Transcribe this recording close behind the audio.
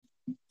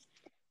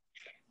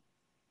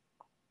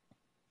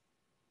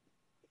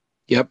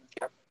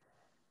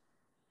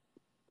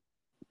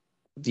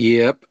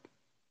Yep.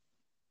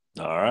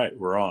 All right,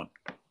 we're on.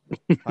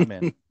 I'm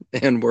in.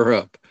 And we're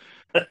up.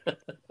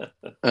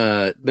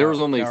 There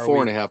was only now are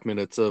 4.5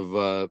 minutes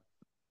of.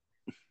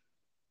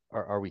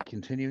 Are we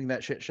continuing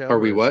that shit show? Are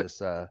we or is what?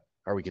 This,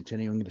 are we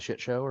continuing the shit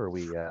show, or are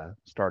we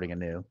starting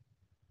anew?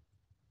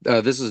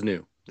 This is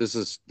new. This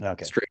is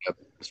Okay.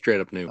 straight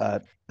up new.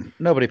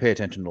 Nobody pay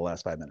attention to the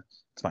last 5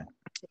 minutes. It's fine.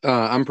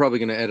 I'm probably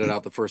going to edit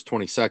out the first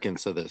 20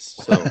 seconds of this.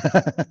 So,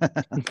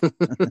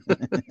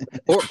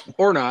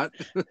 or not.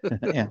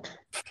 Yeah.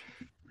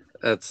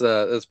 That's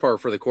par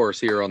for the course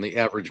here on the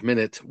Average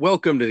Minute.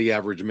 Welcome to the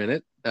Average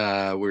Minute.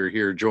 We're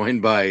here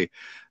joined by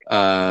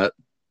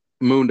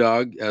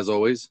Moondog, as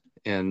always,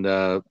 and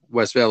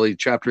West Valley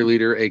chapter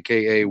leader,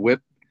 aka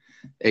Whip,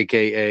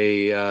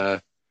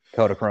 aka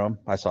Kodachrome.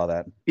 I saw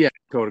that. Yeah,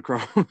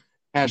 Kodachrome.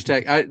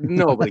 Hashtag.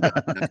 Nobody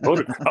got that.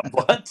 Kodachrome.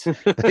 What?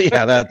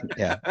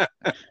 Yeah.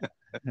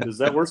 Is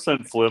that worse than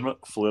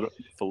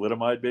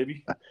thalidomide,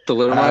 baby?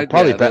 Thalidomide.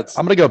 Probably. Yeah,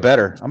 I'm gonna go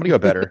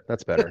better.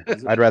 That's better.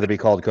 I'd rather be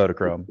called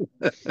Kodachrome.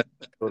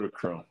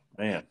 Kodachrome,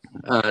 man.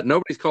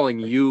 Nobody's calling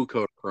you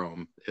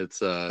Kodachrome.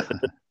 It's a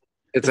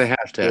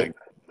hashtag.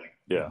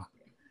 Yeah.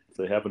 If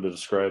they happen to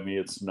describe me,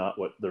 it's not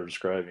what they're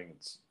describing.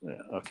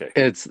 Okay.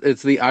 It's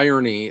the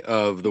irony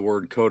of the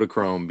word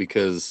Kodachrome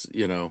because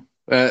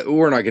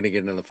we're not going to get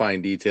into the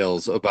fine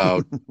details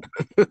about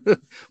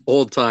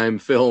old time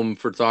film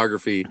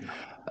photography.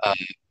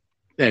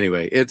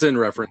 Anyway, it's in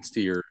reference to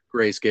your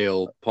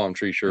grayscale palm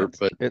tree shirt,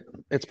 but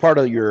it's part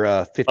of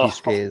your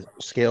 50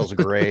 scales of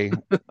gray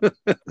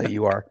that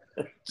you are.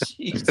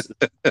 Jesus.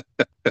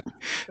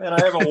 Man,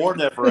 I haven't worn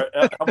that for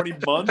how many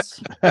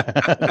months?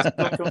 It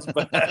still comes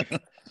back.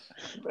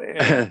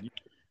 Man, you're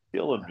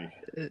killing me.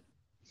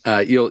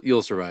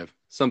 You'll survive.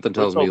 Something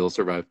tells me you'll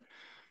survive.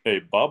 Hey,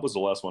 Bob was the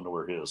last one to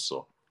wear his,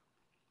 so.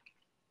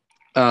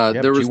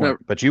 There was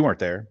but you weren't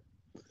there.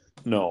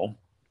 No.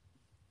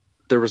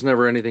 There was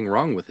never anything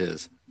wrong with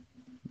his.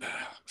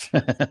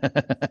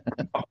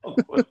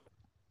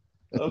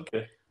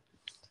 Okay.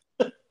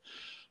 All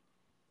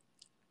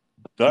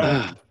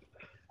right.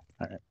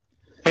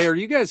 Hey, are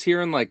you guys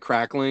hearing like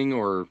crackling,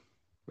 or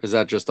is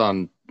that just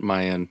on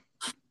my end?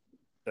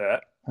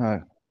 That?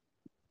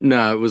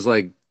 No, it was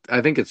like,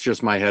 I think it's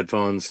just my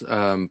headphones.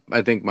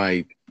 I think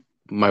my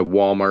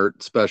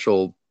Walmart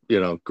special,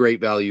 great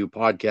value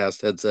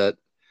podcast headset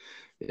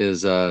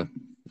is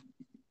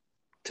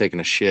taking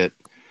a shit.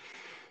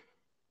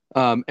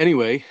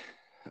 Anyway,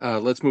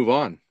 let's move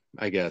on,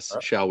 I guess,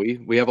 shall we?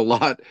 We have a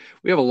lot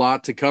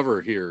to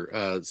cover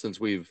here since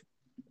we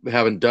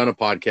haven't done a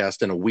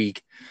podcast in a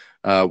week.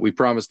 We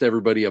promised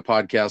everybody a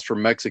podcast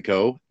from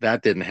Mexico.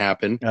 That didn't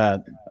happen.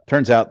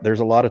 Turns out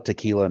there's a lot of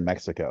tequila in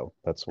Mexico.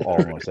 That's all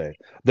I'm going to say.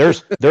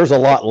 There's a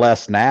lot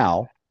less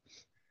now.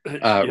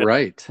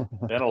 Right.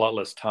 And a lot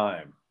less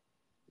time.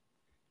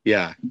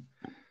 Yeah.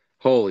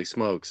 Holy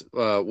smokes.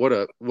 What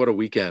a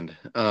weekend.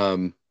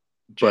 But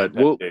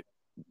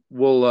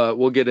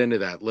we'll get into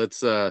that.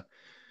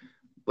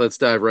 Let's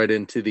dive right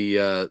into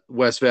the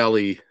West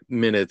Valley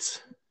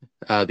minutes,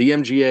 the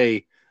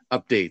MGA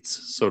updates,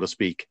 so to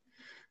speak.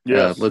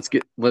 Yes. Let's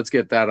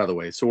get that out of the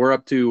way. So we're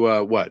up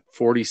to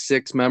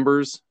 46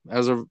 members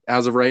as of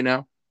right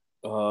now.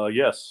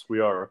 Yes, we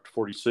are up to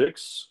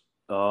 46.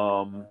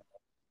 And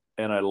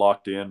I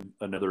locked in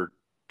another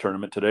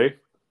tournament today.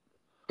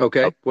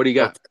 Okay. What do you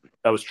got?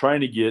 I was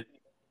trying to get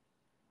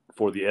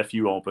for the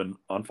FU Open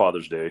on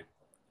Father's Day.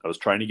 I was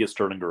trying to get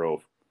Sterling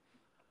Grove,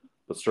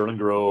 but Sterling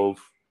Grove,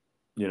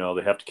 they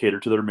have to cater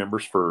to their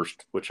members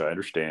first, which I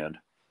understand.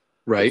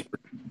 Right.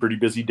 Pretty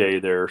busy day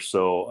there.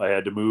 So I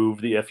had to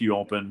move the FU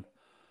Open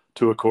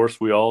to a course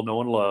we all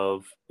know and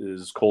love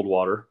is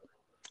Coldwater.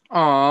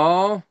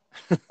 Aww.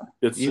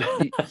 It's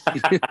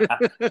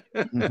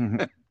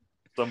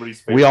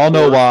somebody's favorite. We all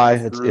know why.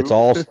 It's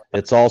all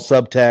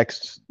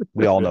subtext.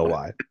 We all know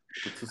why.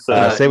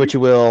 Say what you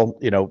will,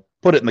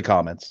 put it in the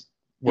comments.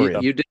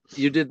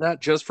 You did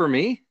that just for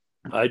me?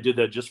 I did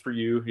that just for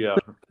you. Yeah.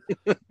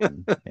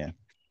 Yeah.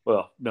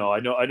 Well, no,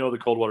 I know the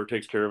Coldwater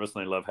takes care of us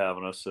and they love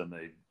having us and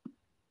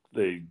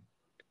they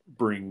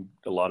bring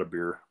a lot of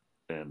beer.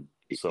 And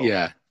so,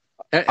 yeah.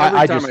 Every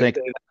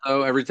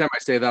time I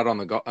say that on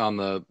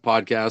the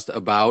podcast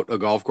about a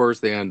golf course,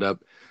 they end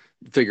up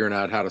figuring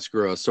out how to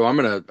screw us. So I'm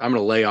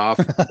gonna lay off.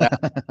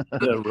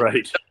 Yeah,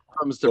 right.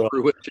 Comes to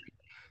fruition.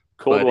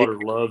 Coldwater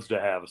loves to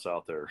have us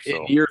out there. So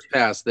in years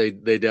past, they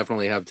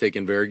definitely have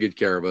taken very good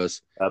care of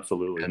us.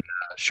 Absolutely, and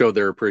showed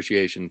their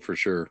appreciation for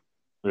sure.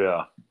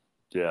 Yeah,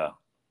 yeah.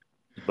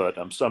 But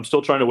I'm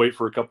still trying to wait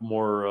for a couple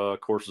more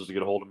courses to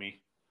get a hold of me.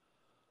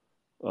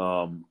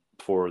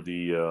 For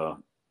the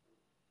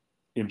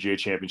MGA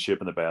Championship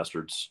and the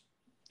Bastards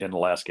and the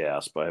last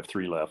gasp. I have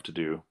 3 left to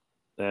do,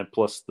 and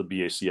plus the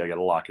BAC. I got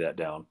to lock that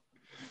down.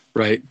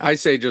 Right. I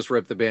say just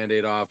rip the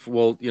Band-Aid off.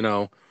 Well,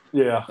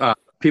 yeah.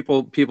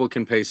 People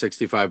can pay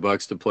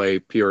 $65 to play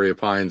Peoria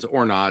Pines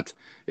or not.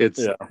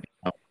 It's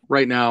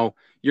right now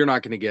you're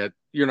not going to get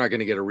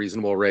a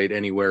reasonable rate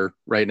anywhere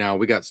right now.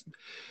 We got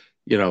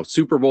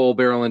Super Bowl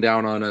barreling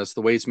down on us,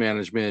 the waste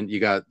management. You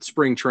got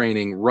spring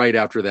training right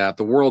after that.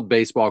 The World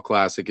Baseball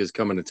Classic is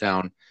coming to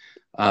town.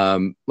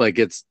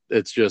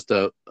 It's just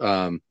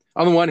on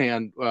the one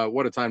hand,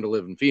 what a time to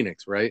live in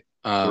Phoenix, right?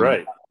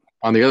 Right.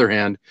 On the other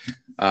hand,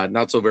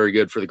 not so very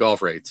good for the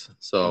golf rates.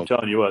 So I'm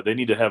telling you what, they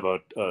need to have a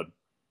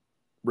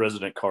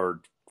resident card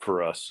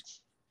for us.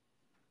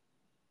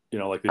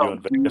 Like they do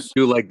in Vegas.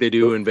 Do like they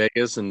do in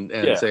Vegas, and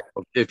say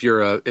if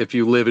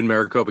you live in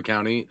Maricopa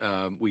County,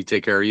 we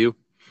take care of you.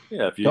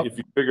 Yeah, if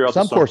you figure out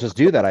some courses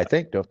do that, I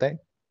think, don't they?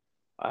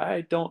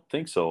 I don't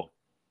think so.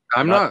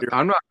 I'm not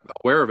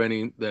aware of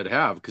any that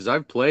have, because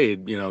I've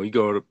played. You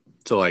go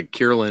to like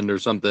Kierland or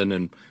something,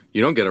 and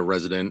you don't get a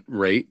resident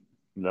rate.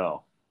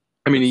 No,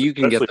 I mean you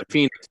can get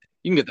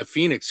the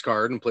Phoenix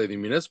card and play the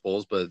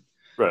municipals, but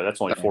right,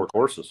 that's only 4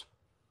 courses.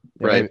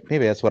 Yeah, right.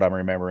 Maybe that's what I'm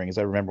remembering. Is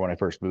I remember when I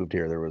first moved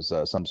here, there was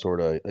some sort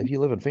of, if you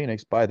live in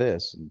Phoenix, buy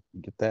this and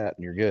get that,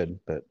 and you're good.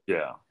 But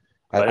yeah,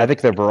 I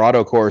think the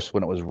Verado course,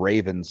 when it was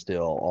Raven,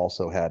 still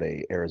also had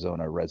a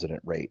Arizona resident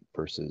rate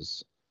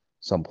versus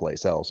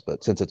someplace else.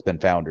 But since it's been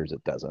Founders,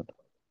 it doesn't.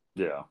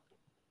 Yeah.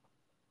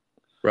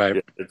 Right.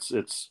 Yeah,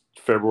 it's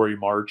February,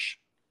 March,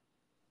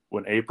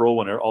 when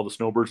all the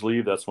snowbirds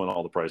leave. That's when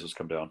all the prices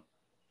come down.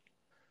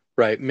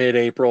 Right,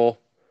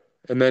 mid-April,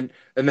 and then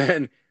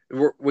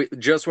we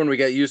just when we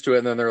get used to it,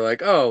 and then they're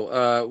like,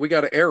 "Oh, we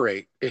got to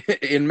aerate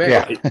in May."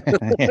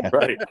 Yeah.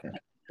 Right.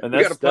 And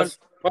we got to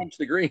punch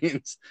the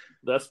greens.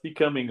 That's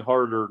becoming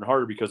harder and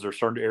harder because they're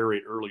starting to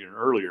aerate earlier and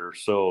earlier.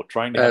 So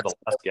trying to have the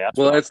last gas.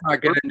 Well, let's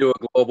not get into a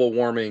global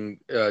warming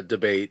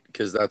debate,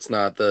 because that's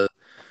not the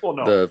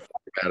format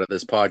of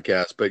this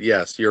podcast. But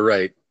yes, you're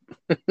right.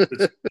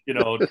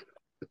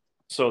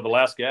 So the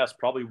last gas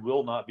probably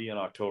will not be in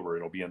October.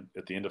 It'll be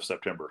at the end of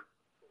September.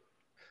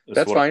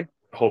 That's what fine.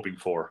 I'm hoping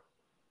for.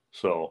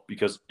 So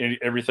because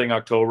everything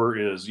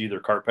October is either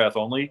cart path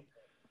only,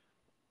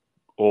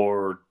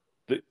 or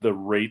the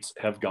rates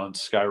have gone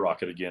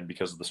skyrocket again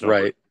because of the snow.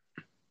 Right.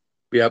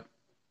 Yep.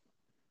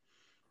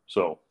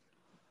 So.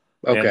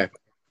 Okay.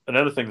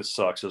 Another thing that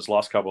sucks is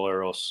Los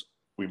Caballeros.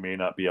 We may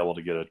not be able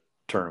to get a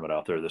tournament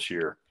out there this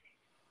year.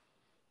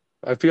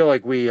 I feel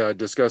like we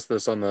discussed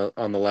this on the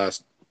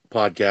last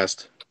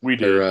podcast. We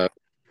did.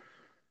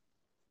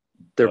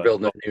 They're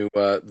building a new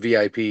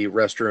VIP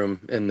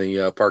restroom in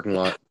the parking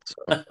lot. So.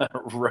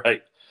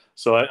 Right.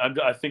 So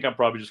I think I'm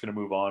probably just going to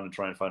move on and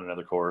try and find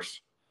another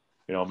course.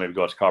 Maybe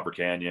go out to Copper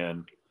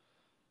Canyon.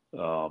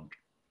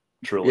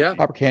 Trilogy. Yeah,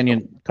 Copper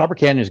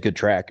Canyon is a good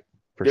track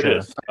for sure. It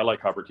is. I like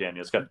Copper Canyon.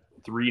 It's got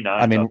 3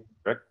 nines.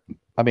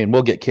 I mean,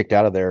 we'll get kicked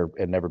out of there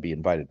and never be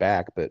invited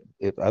back, but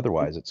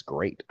otherwise, it's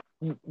great.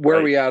 Where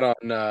are we at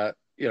on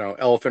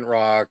Elephant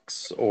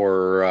Rocks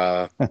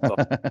or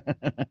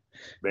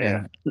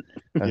man?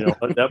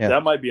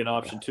 That might be an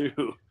option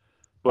too.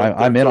 But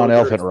I'm in on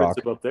Elephant Rock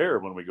up there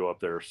when we go up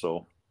there.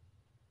 So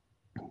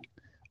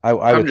I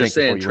would think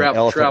saying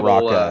Elephant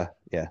Rock.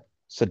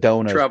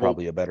 Sedona is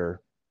probably a better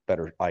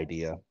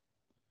idea.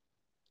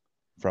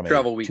 From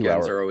travel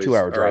weekends are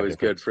always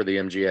good for the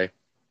MGA.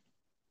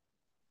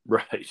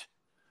 Right.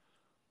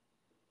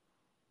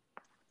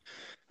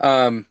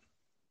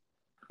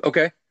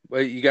 Okay.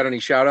 Well, you got any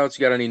shout outs?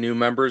 You got any new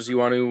members you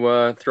want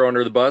to throw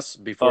under the bus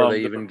before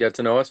they even get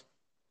to know us?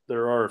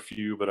 There are a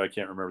few, but I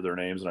can't remember their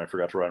names and I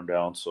forgot to write them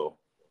down. So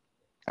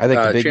I think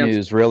the big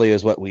news really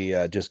is what we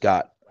just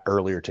got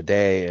earlier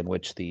today, in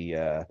which we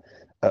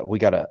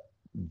got a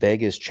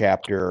Vegas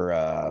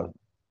chapter.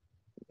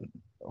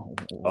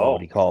 What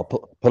do you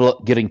call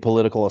it? Getting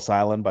political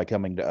asylum by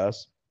coming to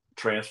us.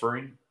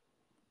 Transferring.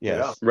 Yes.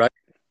 Yeah. Right.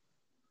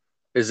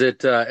 Is it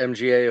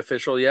MGA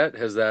official yet?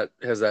 Has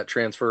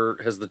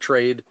the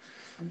trade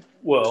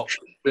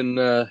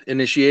been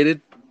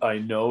initiated? I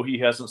know he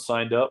hasn't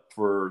signed up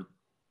for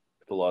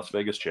the Las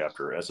Vegas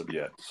chapter as of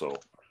yet. So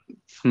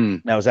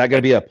now, is that going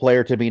to be a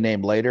player to be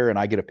named later, and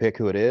I get to pick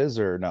who it is,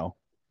 or no?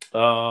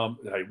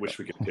 I wish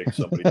we could pick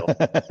somebody else,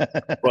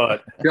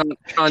 but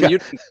John, you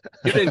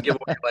didn't give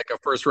away like a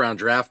first round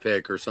draft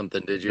pick or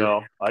something, did you?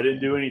 No, I didn't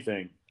do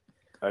anything.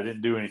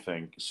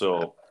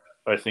 So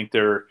I think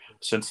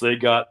since they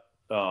got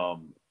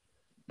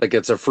like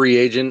it's a free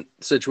agent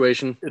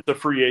situation. It's a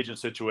free agent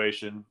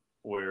situation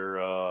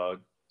where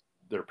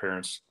their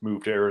parents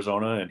moved to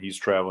Arizona and he's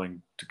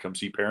traveling to come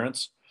see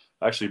parents.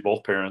 Actually,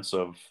 both parents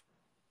of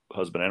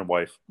husband and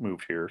wife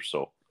moved here,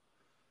 so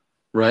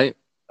right.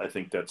 I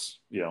think that's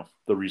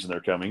the reason they're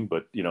coming,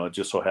 but it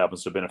just so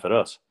happens to benefit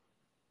us.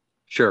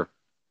 Sure.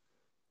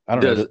 I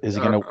don't know. Is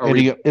he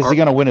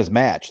going to win his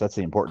match? That's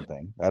the important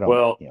thing. I don't.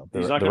 Well,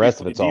 he's not the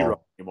rest of it's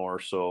all anymore.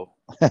 So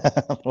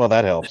well,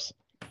 that helps.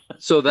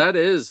 So that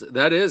is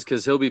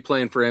because he'll be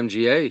playing for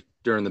MGA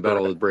during the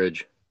Battle of the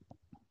Bridge.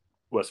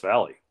 West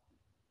Valley.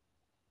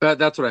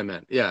 That's what I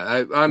meant.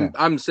 Yeah,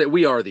 I'm saying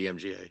we are the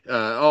MGA.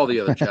 All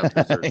the other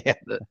chapters are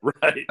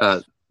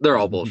right. They're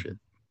all bullshit.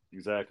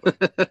 Exactly.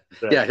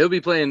 Yeah, he'll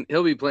be playing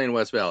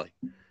West Valley.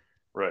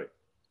 Right.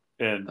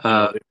 And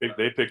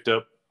they picked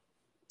up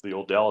the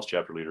old Dallas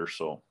chapter leader.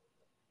 So.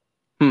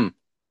 I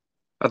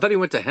thought he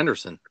went to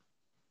Henderson.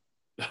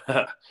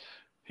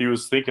 He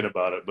was thinking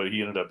about it, but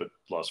he ended up at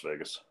Las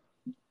Vegas.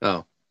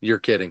 Oh, you're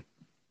kidding.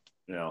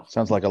 Yeah.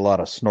 Sounds like a lot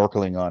of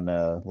snorkeling on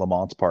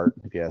Lamont's part,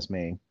 if you ask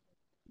me.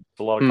 It's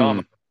a lot of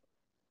common.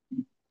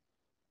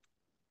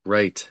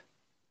 Right.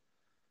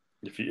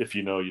 If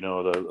you know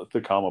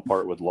the comma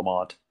part with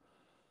Lamont.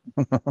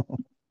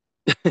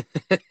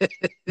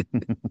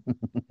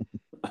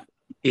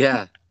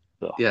 Yeah.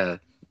 So, yeah.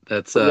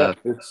 That's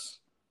it's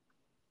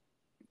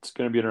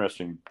going to be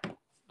interesting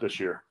this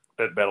year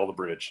at Battle of the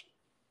Bridge.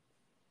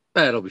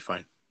 That'll be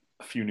fine.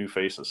 A few new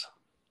faces.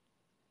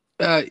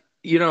 That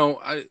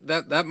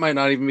might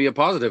not even be a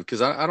positive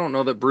because I don't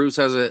know that Bruce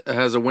has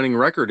a winning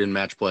record in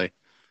match play.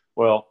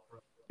 Well,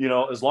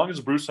 as long as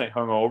Bruce ain't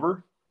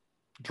hungover,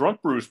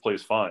 drunk Bruce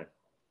plays fine.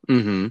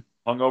 Mm-hmm.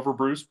 Hungover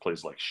Bruce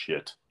plays like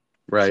shit.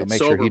 Right. So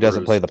make sure he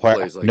doesn't play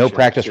the no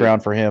practice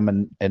round for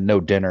him and no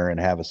dinner in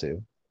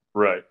Havasu.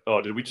 Right.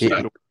 Oh, did we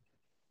just?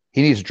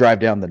 He needs to drive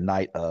down the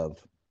night of.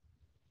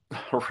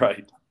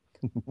 Right.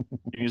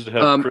 He needs to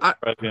have Chris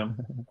drive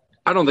him.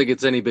 I don't think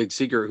it's any big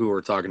secret who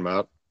we're talking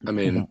about. I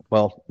mean,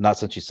 well, not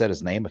since you said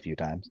his name a few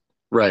times.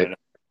 Right.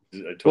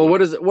 Well, what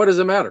does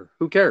it matter?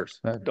 Who cares?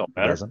 It don't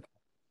matter. Doesn't.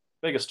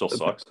 Vegas still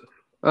sucks.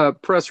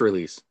 Press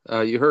release.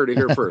 You heard it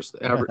here first.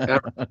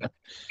 To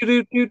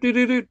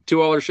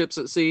all our ships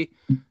at sea.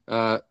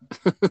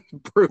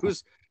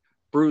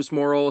 Bruce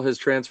Morrill has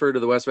transferred to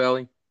the West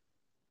Valley.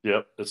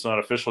 Yep, it's not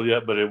official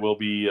yet, but it will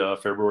be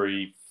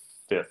February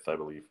 5th, I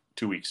believe.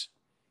 2 weeks.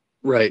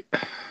 Right.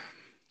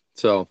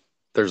 So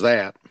there's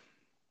that.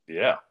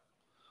 Yeah.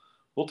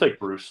 We'll take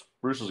Bruce.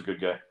 Bruce is a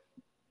good guy.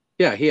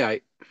 Yeah,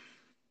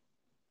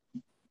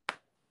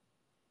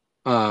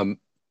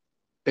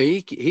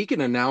 he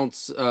can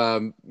announce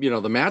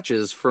the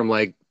matches from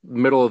like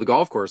middle of the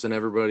golf course and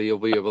everybody will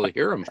be able to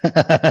hear him.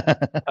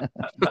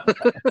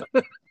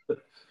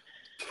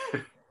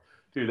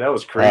 Dude, that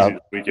was crazy this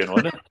weekend,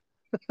 wasn't it?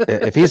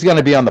 If he's going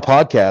to be on the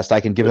podcast,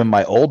 I can give him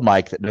my old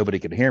mic that nobody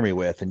can hear me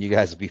with, and you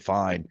guys will be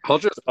fine. I'll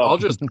just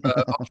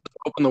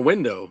open the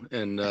window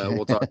and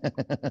we'll talk.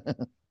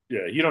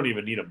 Yeah, you don't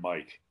even need a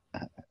mic.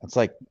 It's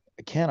like,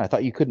 Ken, I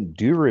thought you couldn't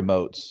do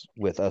remotes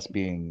with us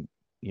being,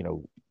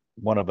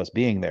 one of us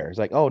being there. It's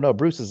like, oh no,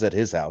 Bruce is at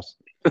his house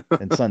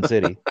in Sun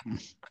City.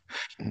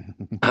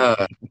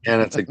 And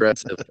it's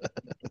aggressive.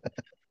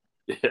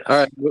 Yes. All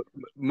right,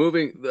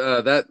 moving.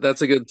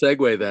 That's a good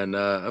segue. Then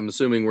I'm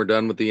assuming we're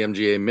done with the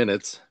MGA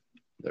minutes.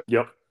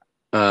 Yep.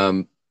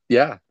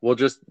 Yeah, we'll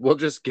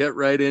just get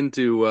right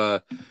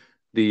into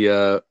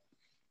the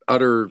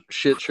utter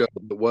shit show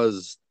that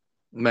was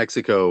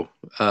Mexico.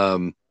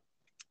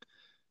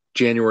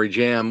 January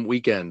Jam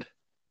weekend.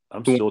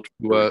 I'm still.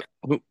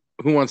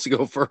 Who wants to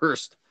go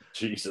first?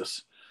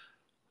 Jesus,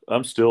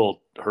 I'm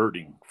still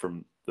hurting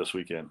from this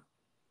weekend.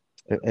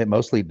 It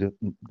mostly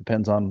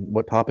depends on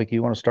what topic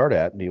you want to start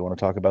at. Do you want to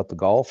talk about the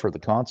golf or the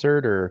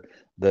concert or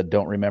the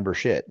don't remember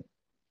shit?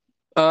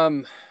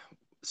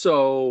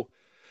 So,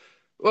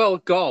 well,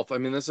 golf. I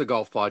mean, this is a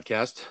golf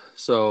podcast,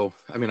 so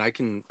I mean, I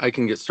can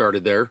get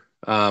started there.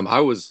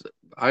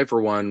 I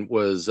for one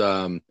was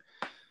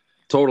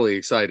totally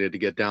excited to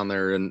get down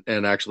there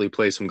and actually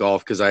play some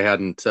golf because I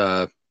hadn't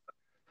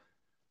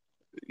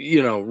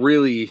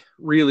really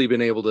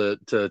been able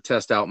to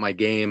test out my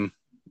game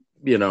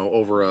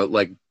over a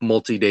like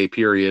multi-day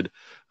period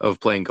of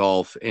playing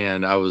golf.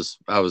 And I was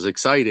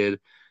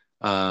excited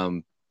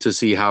to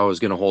see how I was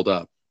going to hold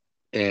up.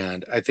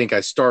 And I think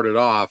I started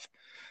off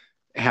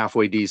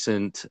halfway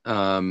decent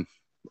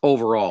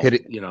overall,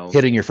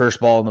 hitting your first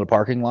ball into the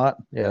parking lot.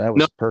 Yeah, that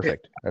was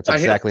perfect. That's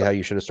exactly how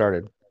you should have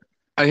started.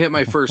 I hit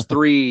my first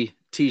 3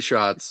 tee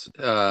shots.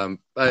 I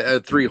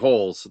had 3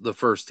 holes. The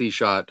first tee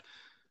shot,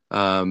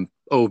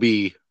 OB,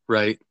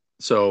 right?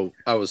 So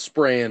I was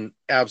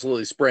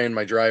absolutely spraying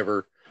my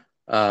driver,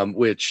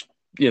 which,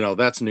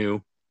 that's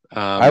new.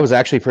 I was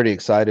actually pretty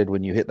excited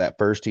when you hit that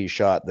first tee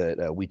shot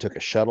that we took a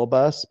shuttle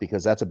bus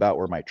because that's about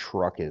where my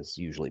truck is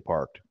usually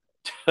parked.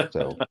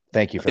 So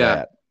thank you for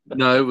that.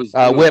 No, it was.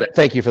 Whip,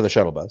 thank you for the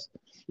shuttle bus.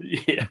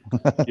 Yeah.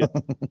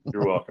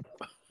 You're welcome.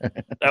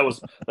 That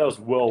was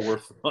well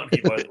worth the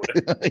money, by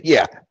the way.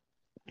 Yeah.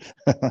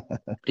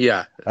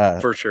 Yeah,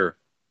 for sure.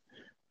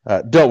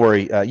 Don't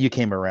worry. You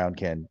came around,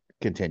 Ken.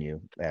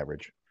 Continue.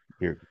 Average.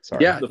 You're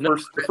sorry. Yeah. The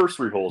first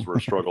 3 holes were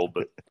a struggle,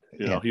 but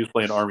he was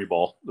playing army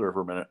ball there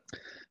for a minute.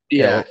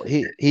 Yeah.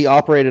 He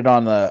operated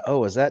on the,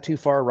 is that too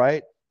far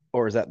right?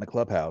 Or is that in the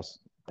clubhouse?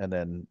 And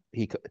then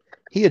he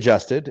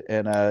adjusted.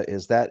 And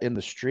is that in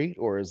the street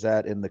or is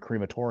that in the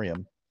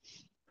crematorium?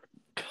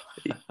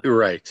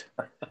 Right.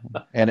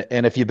 And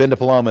if you've been to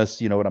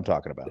Palomas, you know what I'm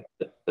talking about.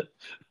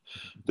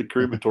 The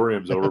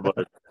crematorium's over by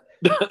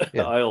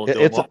yeah. aisle.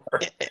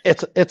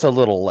 It's a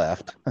little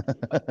left.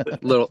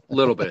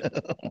 little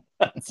bit.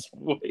 That's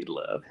way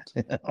left.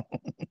 Yeah.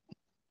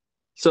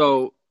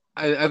 So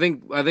I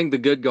think the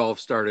good golf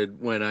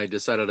started when I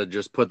decided to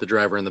just put the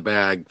driver in the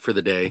bag for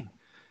the day,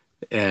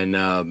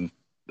 and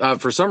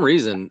for some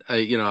reason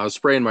I was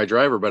spraying my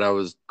driver, but I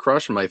was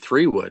crushing my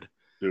 3-wood.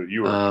 Dude,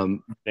 you were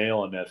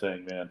nailing that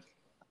thing, man.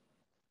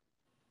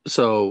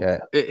 So,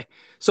 Yeah.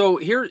 so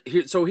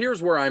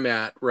here's where I'm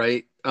at,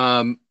 right?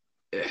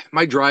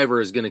 My driver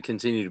is going to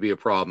continue to be a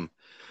problem.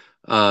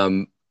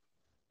 Um,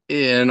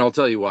 and I'll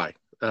tell you why.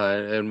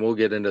 And we'll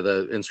get into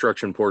the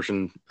instruction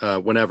portion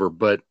whenever.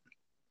 But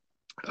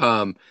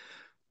um,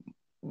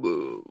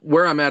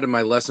 where I'm at in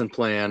my lesson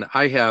plan,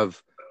 I had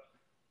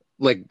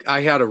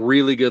a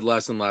really good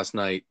lesson last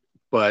night,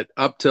 but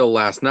up till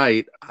last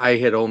night, I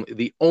had only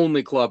the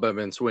only club I've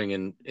been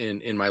swinging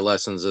in my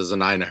lessons is a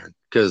 9-iron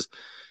because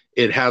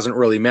it hasn't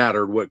really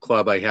mattered what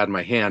club I had in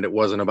my hand. It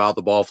wasn't about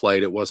the ball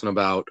flight. It wasn't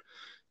about,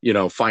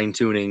 fine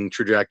tuning,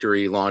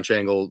 trajectory, launch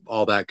angle,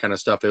 all that kind of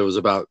stuff. It was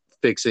about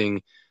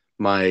fixing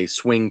my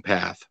swing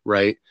path,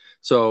 right?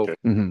 So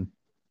Mm-hmm.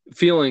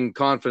 feeling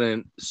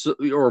confident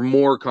or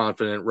more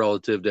confident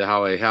relative to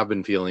how I have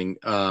been feeling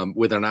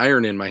with an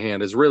iron in my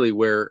hand is really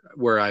where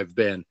I've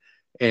been,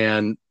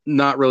 and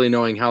not really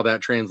knowing how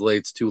that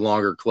translates to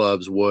longer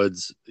clubs,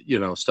 woods,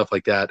 stuff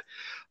like that.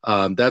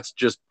 That's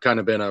just kind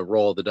of been a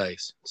roll of the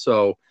dice.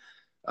 So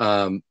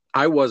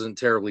I wasn't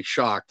terribly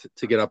shocked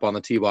to get up on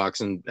the tee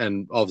box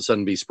and all of a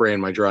sudden be spraying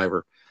my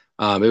driver.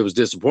 It was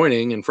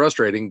disappointing and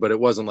frustrating, but it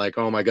wasn't like,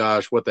 oh my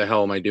gosh, what the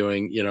hell am I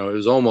doing? It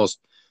was almost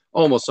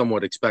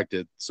somewhat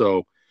expected.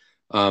 So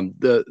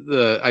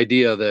the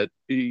idea that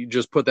you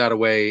just put that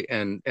away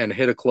and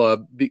hit a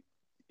club, and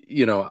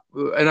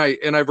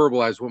I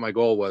verbalized what my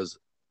goal was.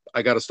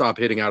 I got to stop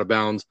hitting out of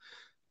bounds,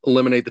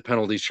 eliminate the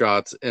penalty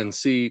shots, and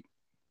see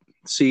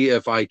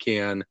if I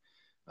can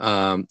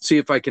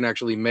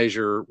actually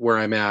measure where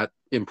I'm at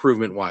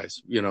improvement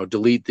wise.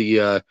 Delete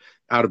the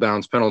out of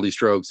bounds penalty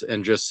strokes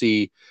and just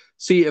see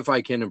if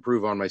I can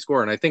improve on my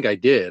score. And I think I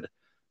did.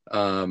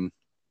 And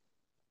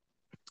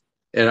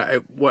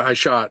I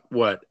shot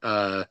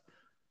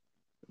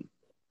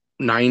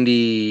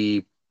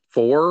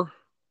 94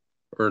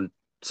 or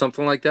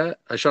something like that.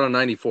 I shot a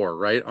 94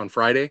 right on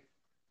Friday.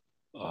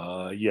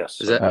 Yes.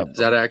 Is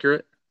that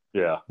accurate?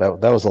 Yeah. That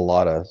was a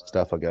lot of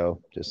stuff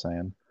ago. Just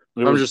saying.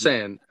 I'm just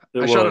saying.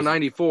 I shot a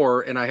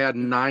 94 and I had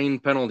 9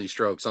 penalty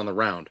strokes on the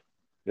round.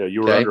 Yeah,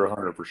 you were under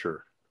 100 for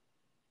sure.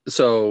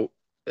 So,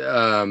 it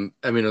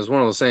was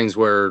one of those things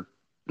where,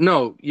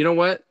 no, you know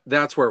what?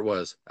 That's where it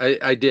was.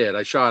 I did.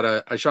 I shot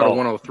a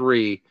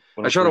 103.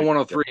 I shot a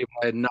 103. Yeah.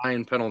 I had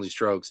 9 penalty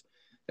strokes,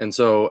 and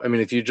so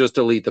if you just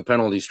delete the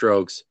penalty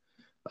strokes,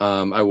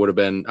 I would have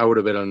been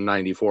on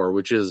 94,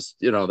 which is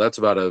that's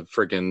about a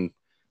freaking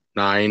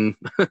 9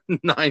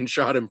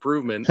 shot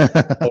improvement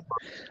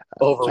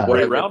over a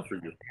great round for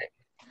you.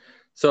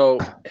 So.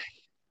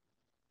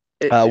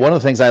 One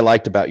of the things I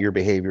liked about your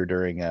behavior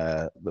during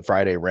the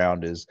Friday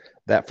round is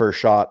that first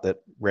shot that,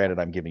 granted,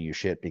 I'm giving you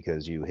shit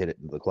because you hit it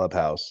into the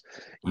clubhouse.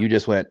 You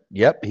just went,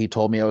 yep, he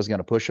told me I was going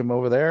to push him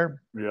over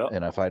there. Yeah.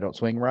 And if I don't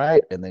swing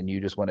right, and then you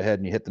just went ahead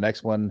and you hit the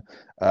next one,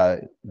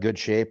 good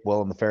shape,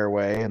 well in the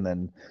fairway. And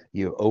then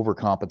you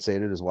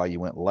overcompensated is why you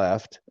went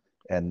left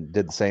and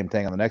did the same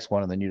thing on the next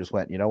one. And then you just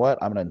went, you know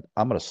what? I'm going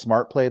to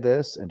smart play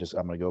this and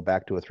I'm going to go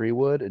back to a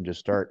 3-wood and just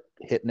start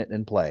hitting it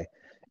in play.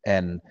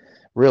 And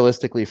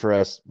realistically, for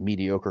us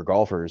mediocre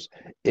golfers,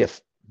 if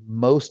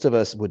most of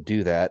us would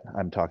do that,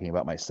 I'm talking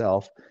about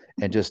myself,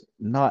 and just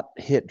not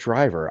hit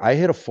driver. I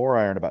hit a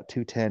 4-iron about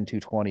 210,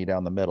 220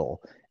 down the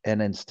middle, and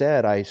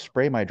instead I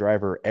spray my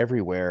driver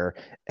everywhere,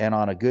 and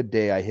on a good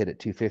day I hit it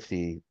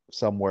 250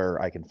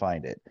 somewhere I can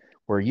find it,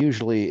 where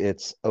usually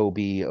it's OB,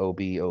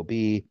 OB, OB.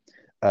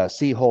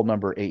 See hole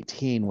number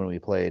 18 when we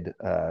played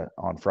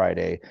on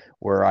Friday,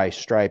 where I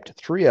striped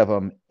 3 of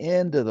them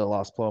into the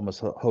Las Palomas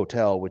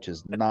Hotel, which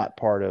is not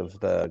part of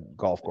the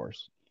golf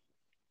course.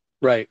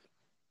 Right.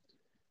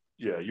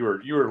 Yeah, you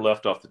were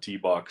left off the tee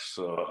box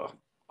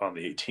on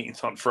the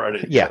 18th on Friday.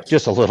 Yeah, yes.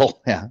 Just a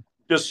little. Yeah.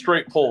 Just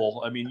straight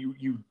pull.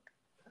 You.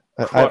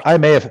 I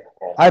may have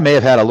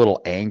had a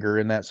little anger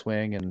in that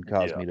swing and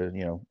caused me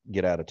to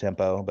get out of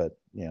tempo, but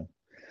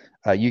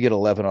you get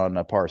 11 on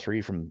a par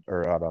 3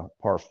 or on a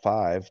par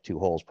 5 2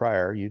 holes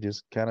prior. You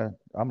just kind of,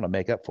 I'm going to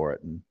make up for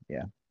it. And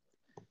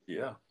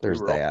there's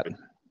that.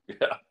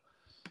 Yeah.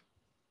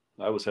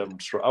 I was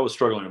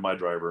struggling with my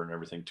driver and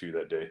everything too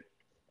that day.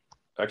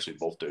 Actually,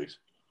 both days.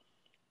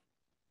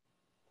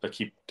 I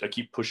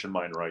keep pushing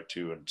mine right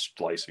too and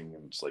splicing,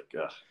 and it's like,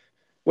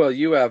 Well,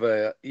 you have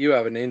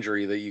an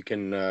injury that you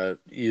can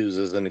use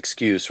as an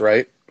excuse,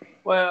 right?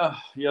 Well,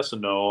 yes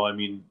and no.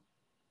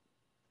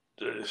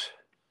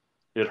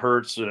 It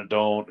hurts and it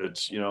don't.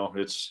 It's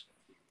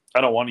I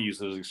don't want to use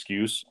it as an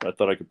excuse. I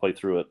thought I could play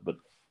through it, but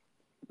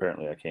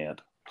apparently I can't.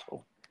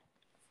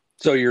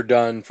 So you're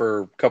done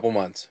for a couple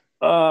months.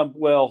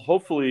 Well,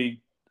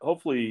 hopefully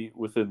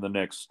within the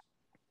next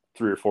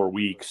 3 or 4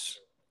 weeks,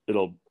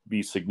 it'll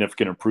be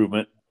significant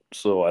improvement.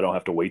 So I don't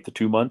have to wait the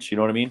 2 months. You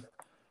know what I mean?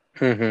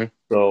 Mm-hmm.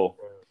 So,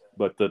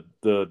 but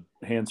the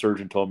hand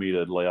surgeon told me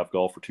to lay off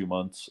golf for 2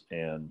 months,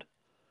 and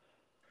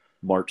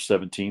March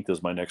 17th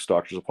is my next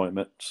doctor's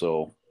appointment.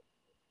 So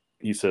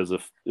he says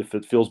if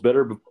it feels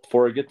better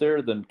before I get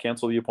there, then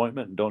cancel the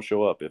appointment and don't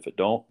show up. If it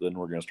don't, then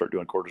we're going to start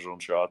doing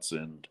cortisone shots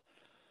and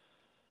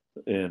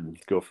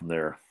go from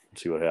there and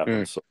see what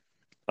happens. So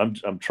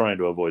I'm trying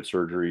to avoid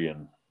surgery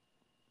and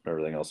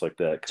everything else like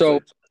that.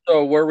 So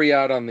where are we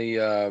at on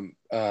the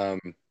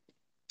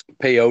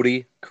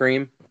peyote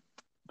cream?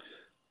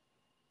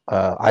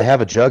 I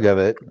have a jug of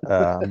it.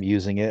 I'm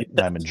using it and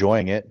I'm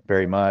enjoying it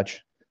very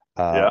much.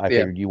 I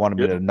figured you wanted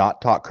me to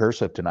not talk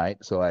cursive tonight,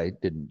 so I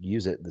didn't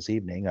use it this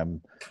evening.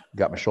 I'm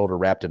got my shoulder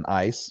wrapped in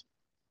ice.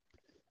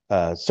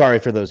 Sorry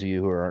for those of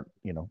you who aren't,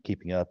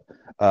 keeping up.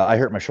 I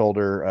hurt my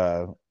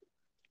shoulder,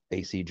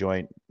 AC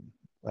joint,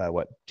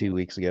 3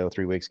 weeks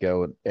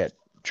ago at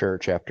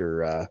church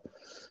after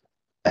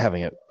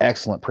having an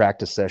excellent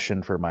practice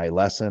session for my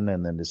lesson,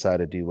 and then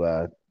decided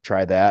to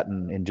try that.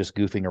 And just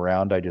goofing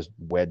around, I just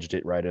wedged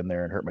it right in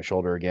there and hurt my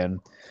shoulder again.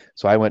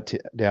 So I went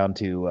down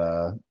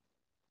to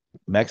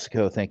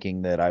Mexico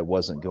thinking that I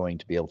wasn't going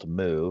to be able to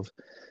move.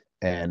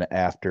 And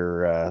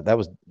after that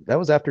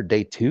was after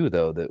day 2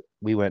 though, that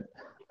we went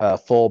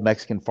full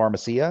Mexican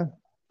pharmacia.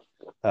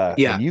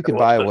 And you can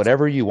buy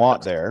whatever you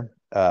want there.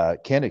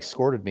 Ken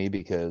escorted me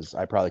because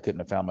I probably couldn't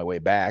have found my way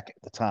back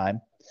at the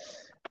time.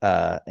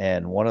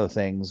 And one of the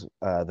things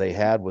they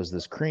had was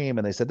this cream,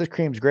 and they said, "This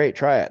cream's great,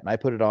 try it." And I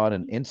put it on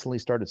and instantly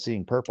started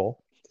seeing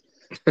purple,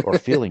 or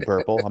feeling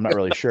purple. I'm not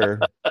really sure.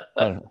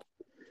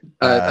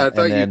 I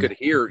thought you could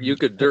hear. You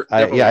could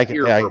definitely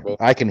hear purple.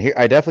 I can hear.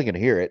 I definitely can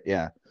hear it.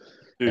 Yeah.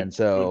 Dude, and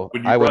so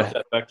when you brought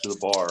that back to the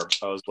bar,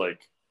 I was like,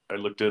 I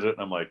looked at it and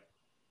I'm like,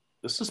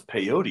 this is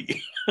peyote.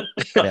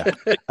 Yeah.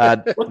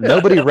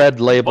 Nobody read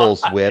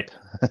labels, Whip.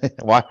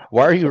 Why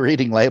are you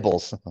reading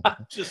labels?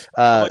 I'm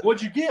like,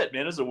 what'd you get,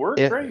 man? Does it work?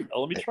 Great.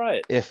 Let me try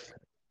it.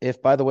 If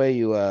by the way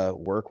you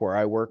work where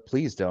I work,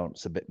 please don't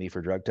submit me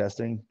for drug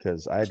testing,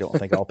 because I don't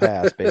think I'll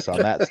pass based on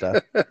that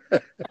stuff.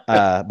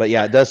 But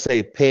yeah, it does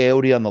say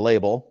peyote on the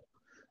label,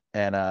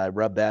 and I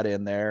rubbed that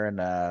in there, and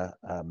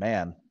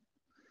man,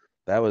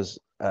 that was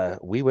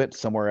we went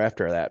somewhere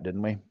after that,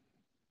 didn't we?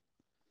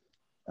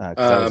 That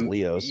was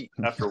Leo's.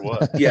 After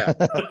what? Yeah.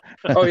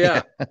 Oh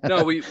yeah.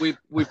 No, we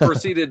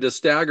proceeded to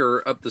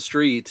stagger up the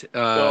street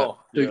to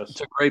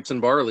Grapes and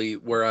Barley,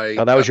 where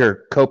that was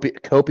your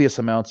copious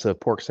amounts of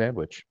pork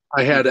sandwich.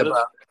 I had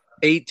about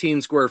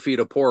 18 square feet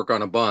of pork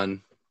on a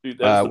bun. Dude,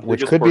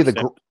 which could be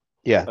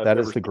that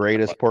is the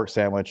greatest pork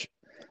sandwich.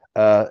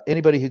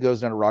 Anybody who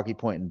goes down to Rocky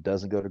Point and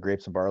doesn't go to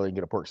Grapes and Barley and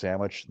get a pork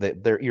sandwich,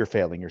 you're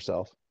failing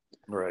yourself.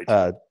 Right.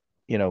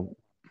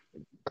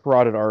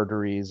 Carotid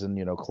arteries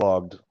and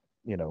clogged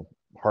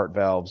heart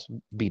valves,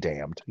 be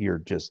damned. You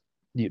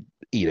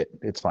eat it,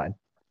 it's fine.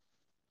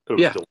 It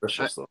was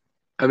delicious though.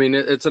 I mean,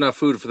 it's enough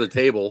food for the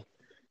table,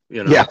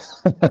 Yeah.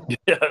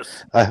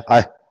 Yes.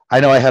 I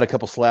know I had a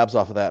couple slabs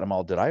off of that. I'm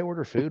all, did I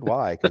order food?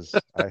 Why? Because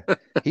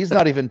he's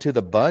not even to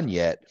the bun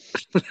yet.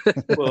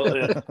 Well,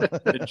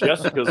 and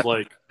Jessica's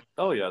like,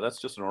 oh yeah,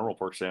 that's just a normal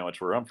pork sandwich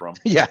where I'm from.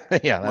 Yeah.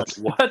 That's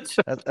like, what?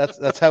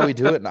 That's how we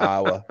do it in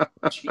Iowa.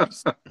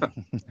 Jeez.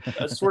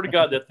 I swear to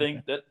God, that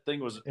thing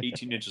was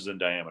 18 inches in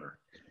diameter.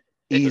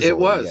 Easily, it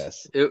was.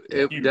 Yes.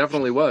 It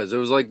definitely was. It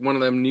was like one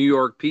of them New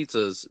York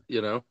pizzas,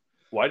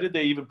 Why did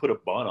they even put a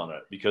bun on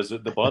it? Because the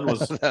bun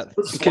was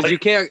because you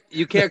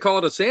can't call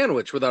it a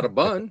sandwich without a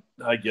bun.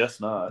 I guess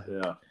not.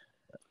 Yeah.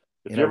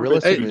 If you ever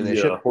realistically, been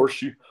to the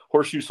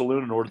horseshoe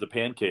saloon and ordered the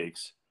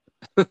pancakes,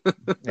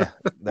 yeah,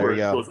 there you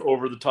go. It goes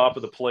over the top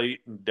of the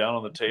plate and down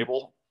on the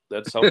table.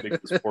 That's how big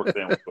this pork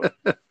sandwich was.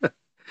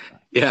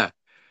 Yeah.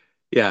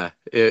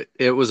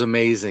 It was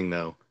amazing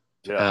though.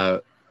 Yeah.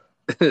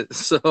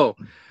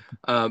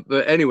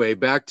 But anyway,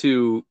 back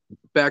to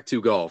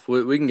golf.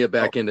 We can get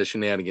back into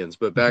shenanigans,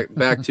 but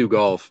back to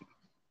golf.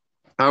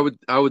 I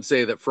would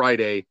say that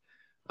Friday,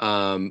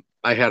 I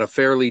had a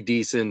fairly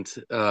decent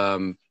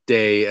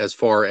day as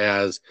far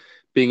as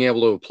being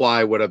able to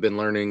apply what I've been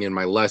learning in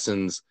my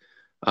lessons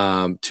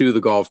to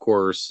the golf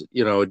course.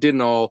 It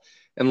didn't all.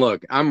 And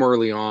look, I'm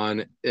early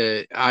on.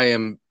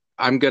 I'm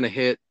going to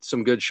hit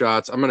some good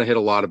shots. I'm going to hit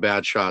a lot of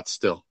bad shots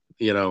still.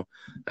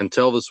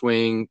 Until the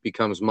swing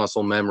becomes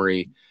muscle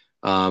memory.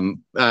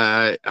 I'm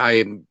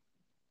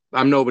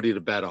nobody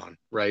to bet on,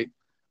 right?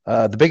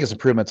 The biggest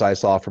improvements I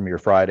saw from your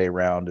Friday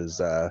round is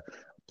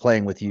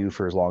playing with you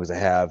for as long as I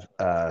have.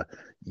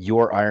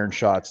 Your iron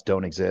shots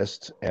don't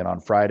exist, and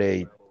on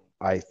Friday,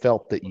 I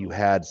felt that you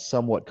had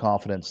somewhat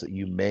confidence that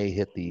you may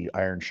hit the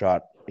iron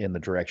shot in the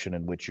direction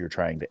in which you're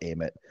trying to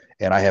aim it,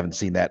 and I haven't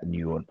seen that in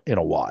you in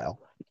a while.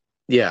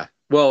 Yeah,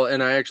 well,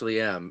 and I actually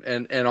am,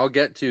 and I'll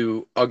get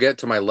to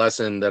my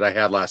lesson that I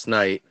had last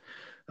night,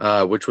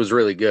 which was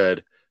really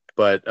good.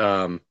 But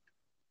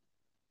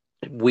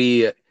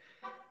we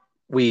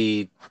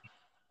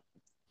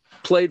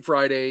played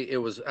Friday. It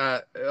was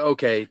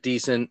okay,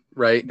 decent,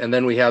 right? And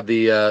then we had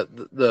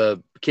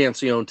the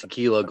Cancion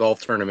Tequila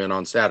golf tournament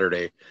on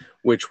Saturday,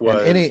 which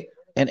was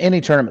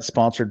any tournament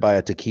sponsored by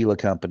a tequila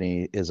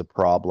company is a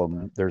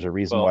problem. There's a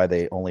reason why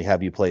they only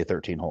have you play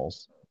 13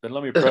 holes. And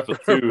let me preface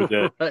too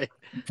that right.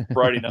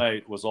 Friday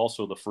night was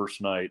also the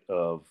first night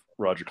of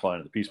Roger Klein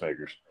and the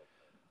Peacemakers.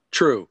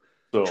 True.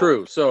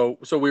 So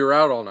we were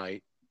out all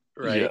night,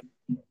 right? Yeah.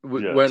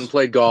 We went and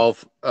played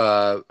golf,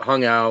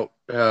 hung out.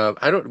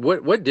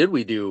 What did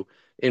we do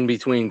in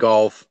between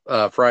golf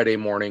Friday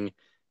morning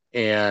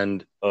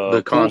and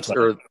the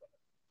concert?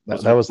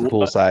 That was the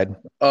pool side.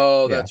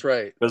 Oh, Yeah. that's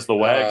right. Because the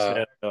Wags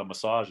had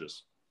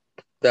massages.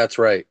 That's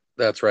right.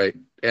 That's right.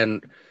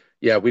 And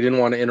yeah, we didn't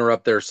want to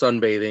interrupt their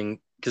sunbathing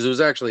because it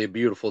was actually a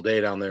beautiful day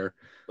down there.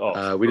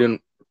 We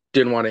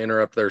didn't want to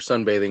interrupt their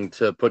sunbathing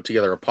to put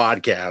together a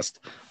podcast,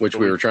 which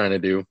we were trying to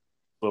do.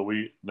 But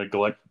we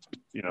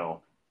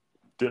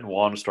didn't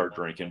want to start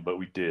drinking, but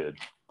we did.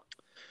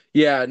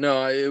 Yeah,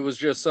 no, it was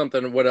just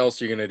something. What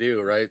else are you going to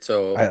do, right?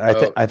 So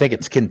I think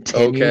it's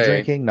continue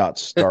drinking, not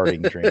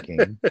starting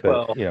drinking. But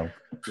well,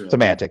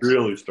 semantics.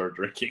 Really start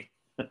drinking.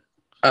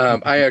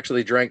 I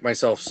actually drank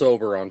myself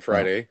sober on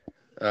Friday.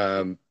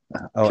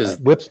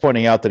 Whip's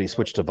pointing out that he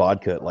switched to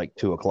vodka at like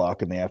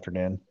 2:00 in the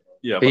afternoon.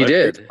 Yeah, but I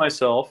paced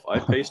myself.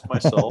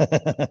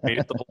 Made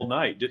it the whole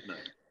night, didn't I?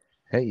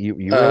 Hey, you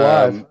were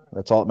alive.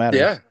 That's all that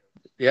matters.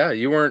 Yeah.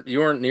 You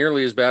weren't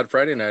nearly as bad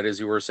Friday night as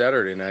you were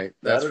Saturday night.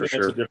 That's for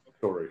sure. That's a different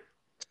story.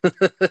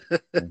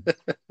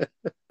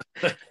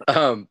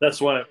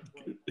 That's why.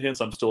 Hence,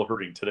 I'm still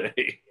hurting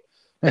today.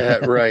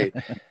 Right.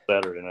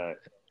 Saturday night.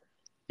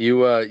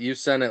 You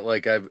sent it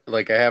like I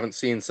haven't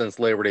seen since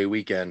Labor Day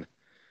weekend,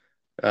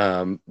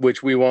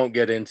 which we won't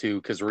get into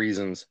because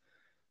reasons.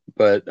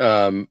 But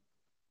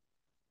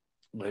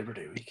Labor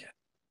Day weekend.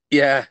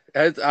 Yeah,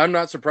 I'm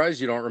not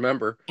surprised you don't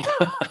remember. Was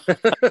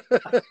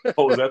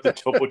that the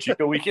Topo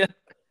Chico weekend?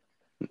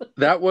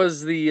 That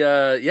was the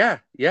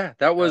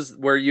that was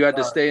where you had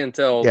to stay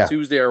until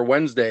Tuesday or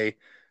Wednesday.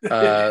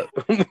 Yes,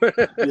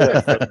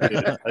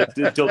 I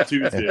did till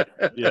Tuesday.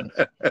 Yeah,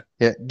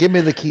 give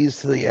me the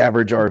keys to the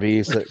average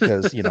RV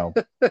because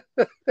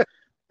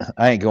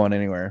I ain't going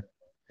anywhere.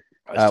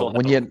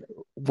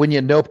 When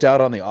you noped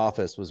out on The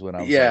Office was when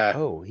I was like,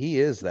 oh, he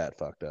is that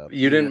fucked up.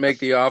 You didn't make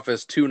The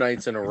Office 2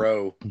 nights in a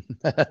row. Dude,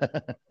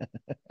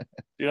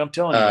 I'm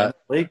telling you, man,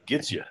 Lake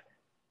gets you.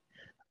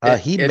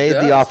 He made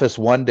The Office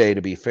one day,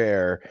 to be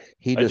fair.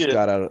 He just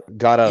got out of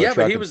the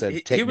truck and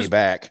said, take me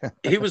back.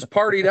 He was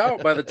partied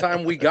out by the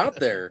time we got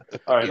there.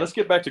 All right, let's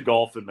get back to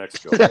golf in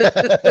Mexico.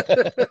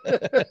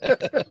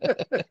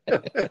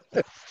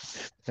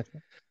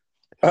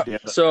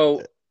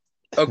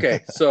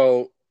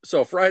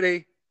 So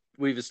Friday,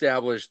 we've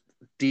established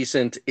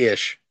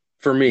decent-ish,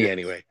 for me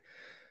anyway.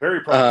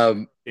 Very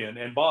promising.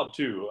 And Bob,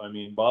 too. I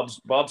mean, Bob's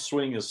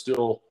swing is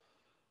still,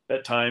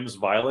 at times,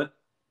 violent.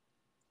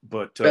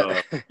 But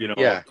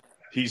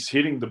he's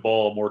hitting the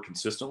ball more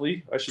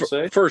consistently, I should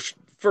say. For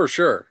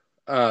sure.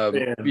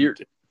 And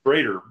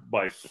greater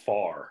by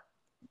far.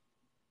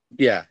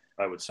 Yeah,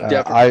 I would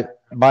say.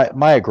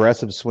 My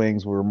aggressive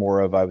swings were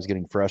more of I was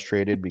getting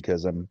frustrated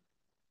because I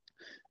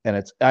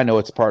know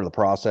it's part of the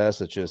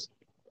process. It's just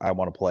I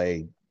want to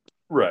play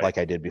like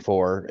I did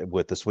before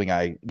with the swing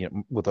I'm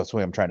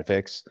trying to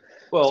fix.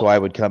 Well, so I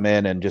would come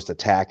in and just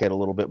attack it a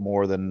little bit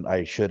more than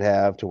I should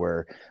have, to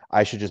where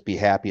I should just be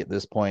happy at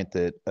this point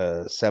that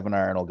a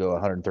 7-iron will go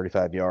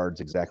 135 yards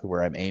exactly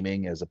where I'm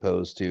aiming, as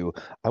opposed to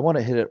I want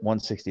to hit it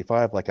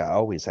 165 like I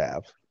always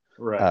have.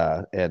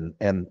 Right. And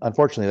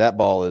unfortunately that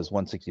ball is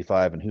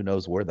 165 and who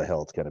knows where the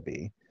hell it's going to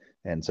be.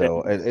 And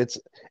so it's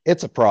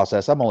a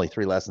process. I'm only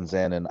 3 lessons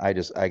in, and I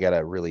got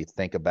to really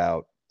think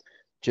about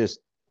just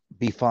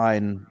be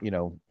fine.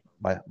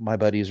 My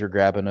buddies are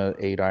grabbing a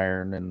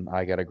 8-iron and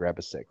I got to grab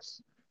a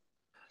 6.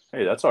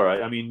 Hey, that's all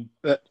right. I mean,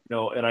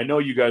 and I know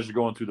you guys are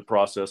going through the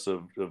process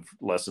of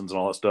lessons and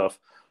all that stuff.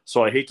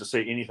 So I hate to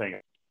say anything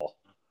at all.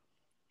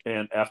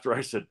 And after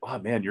I said, oh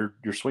man, your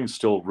swing's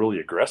still really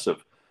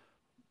aggressive.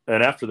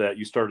 And after that,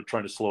 you started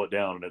trying to slow it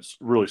down and it's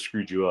really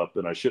screwed you up.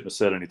 And I shouldn't have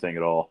said anything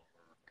at all.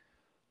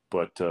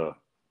 But,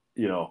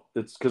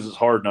 it's because it's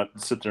hard not to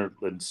sit there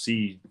and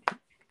see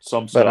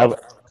some stuff.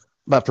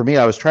 But for me,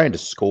 I was trying to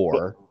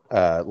score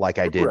like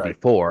I did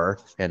before,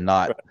 and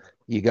not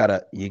you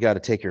gotta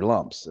take your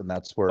lumps, and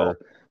that's where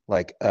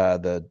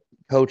the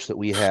coach that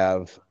we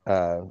have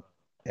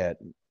at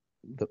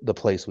the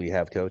place we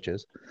have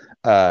coaches,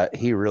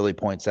 he really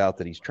points out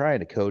that he's trying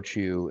to coach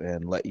you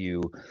and let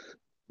you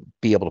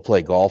be able to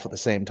play golf at the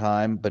same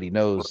time, but he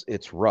knows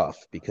it's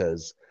rough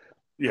because.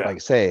 Yeah. Like I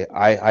say,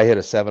 I hit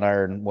a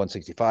 7-iron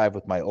 165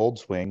 with my old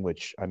swing,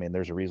 which I mean,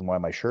 there's a reason why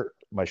my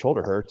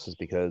shoulder hurts is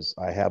because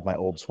I have my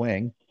old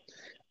swing,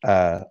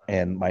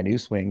 and my new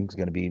swing is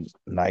going to be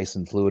nice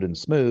and fluid and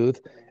smooth.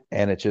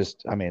 And it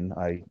just, I mean,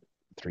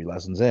 3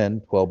 lessons in,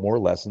 12 more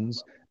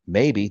lessons,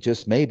 maybe,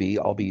 just maybe,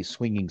 I'll be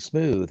swinging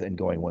smooth and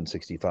going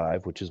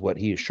 165, which is what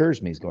he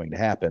assures me is going to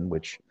happen.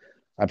 Which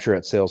I'm sure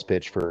at sales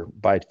pitch for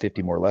buy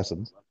 50 more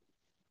lessons.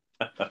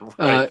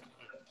 Right.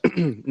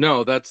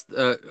 No, that's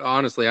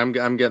honestly, I'm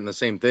getting the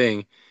same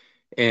thing,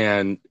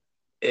 and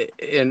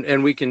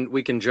we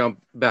can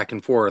jump back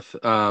and forth.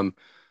 But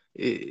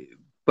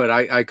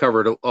I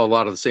covered a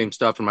lot of the same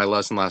stuff in my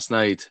lesson last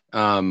night.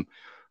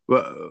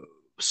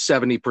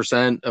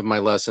 70% of my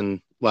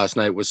lesson last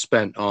night was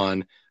spent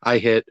on I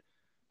hit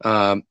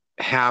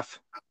half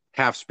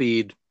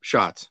speed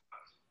shots,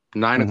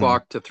 9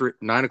 o'clock to 3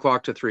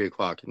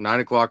 o'clock, 9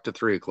 o'clock to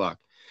 3 o'clock,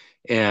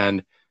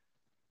 and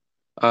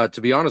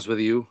to be honest with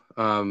you.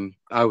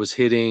 I was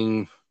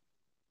hitting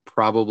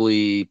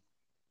probably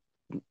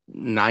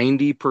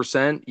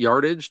 90%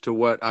 yardage to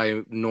what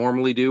I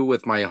normally do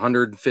with my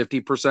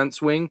 150%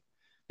 swing,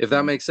 if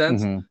that makes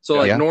sense. Mm-hmm. So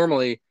like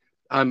normally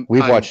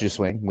we've watched you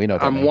swing. We know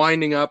what I'm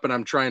winding up and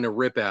I'm trying to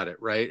rip at it,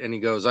 right? And he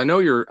goes, I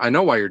know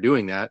why you're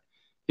doing that.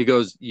 He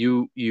goes,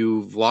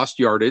 you've lost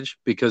yardage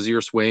because of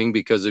your swing,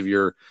 because of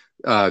your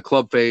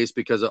club face,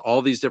 because of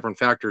all these different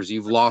factors.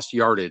 You've lost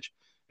yardage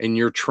and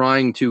you're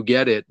trying to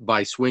get it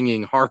by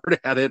swinging hard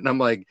at it. And I'm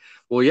like,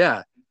 well,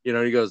 yeah.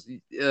 He goes,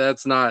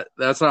 that's not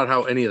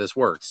how any of this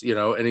works,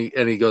 and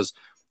he goes,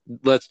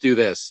 let's do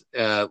this.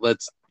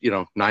 Let's,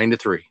 9-3,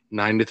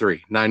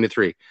 9-3,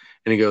 9-3.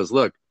 And he goes,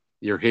 look,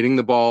 you're hitting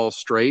the ball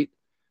straight.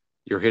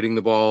 You're hitting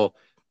the ball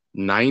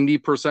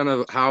 90%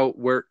 of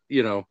where,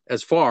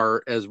 as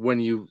far as when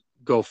you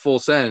go full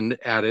send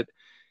at it.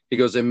 He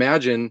goes,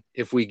 imagine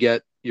if we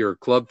get your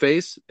club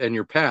face and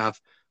your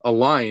path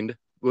aligned,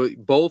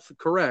 both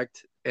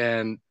correct,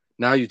 and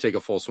now you take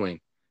a full swing.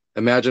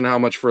 Imagine how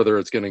much further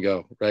it's going to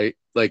go, right?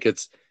 Like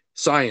it's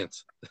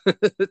science.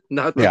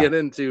 Not to get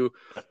into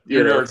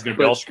your yard's going to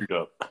be all screwed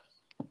up.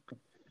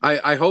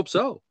 I hope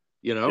so,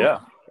 Yeah.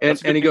 And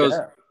he goes,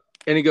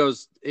 and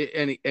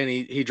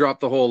he dropped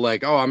the whole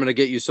like, oh, I'm going to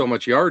get you so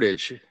much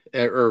yardage,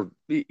 or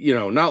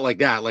not like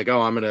that, like,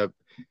 oh, I'm going to.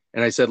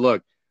 And I said,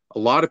 look, a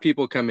lot of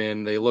people come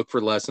in, they look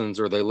for lessons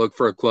or they look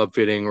for a club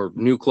fitting or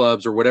new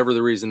clubs or whatever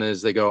the reason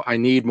is. They go, I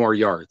need more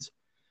yards.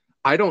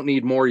 I don't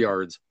need more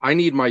yards. I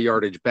need my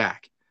yardage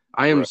back.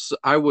 I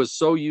was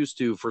so used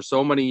to, for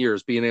so many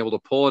years, being able to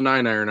pull a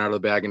 9-iron out of the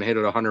bag and hit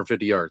it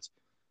 150 yards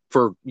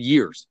for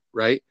years,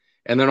 right?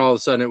 And then all of a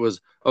sudden it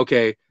was,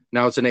 okay,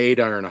 now it's an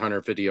 8-iron,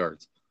 150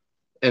 yards.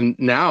 And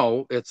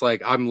now it's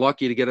like, I'm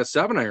lucky to get a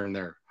 7-iron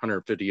there,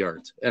 150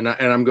 yards. And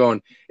I'm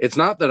going, it's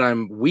not that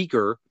I'm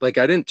weaker. Like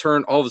I didn't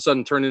all of a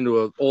sudden turn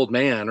into an old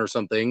man or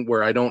something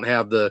where I don't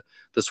have the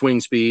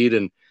swing speed.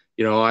 And,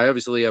 I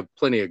obviously have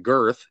plenty of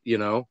girth,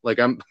 like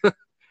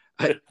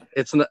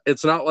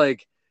it's not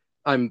like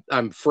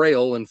I'm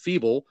frail and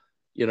feeble,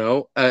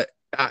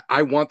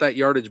 I want that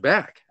yardage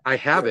back. I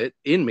have it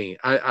in me.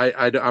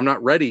 I'm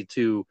not ready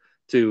to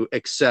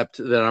accept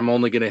that I'm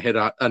only going to hit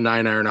a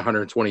 9-iron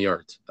 120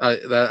 yards.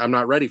 I'm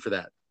not ready for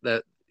that.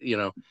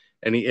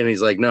 And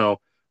he's like, no,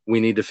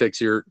 we need to fix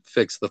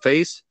the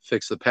face,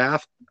 fix the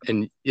path,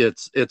 and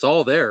it's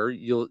all there.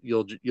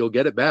 You'll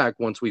get it back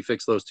once we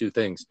fix those two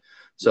things.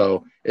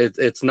 So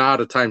it's not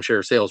a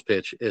timeshare sales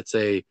pitch. It's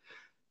a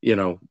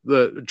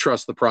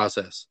trust the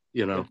process.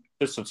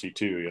 Consistency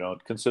too.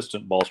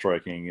 Consistent ball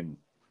striking and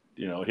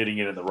hitting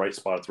it in the right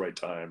spot at the right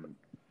time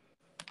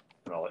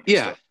and all that.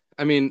 Yeah. Stuff.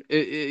 I mean,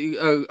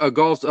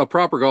 a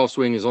proper golf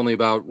swing is only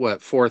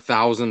about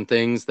 4,000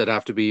 things that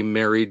have to be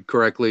married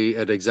correctly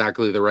at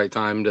exactly the right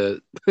time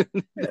to.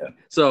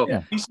 So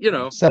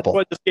simple. That's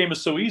why this game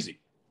is so easy.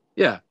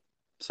 Yeah.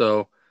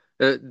 So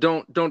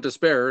don't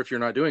despair if you're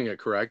not doing it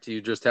correct.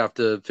 You just have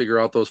to figure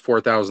out those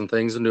 4,000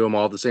 things and do them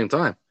all at the same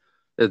time.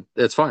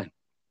 It's fine.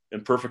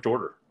 In perfect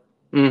order.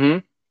 Mm-hmm.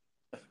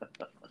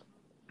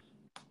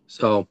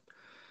 So,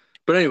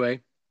 but anyway.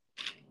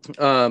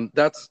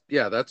 That's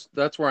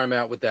where I'm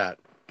at with that.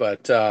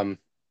 But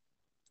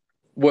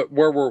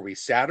where were we?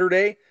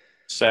 Saturday,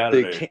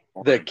 the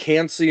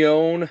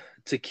Cancion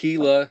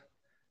Tequila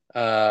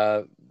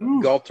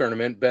golf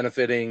tournament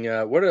benefiting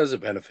what does it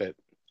benefit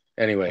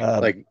anyway?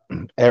 Like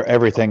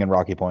everything in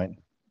Rocky Point.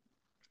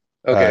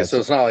 Okay, so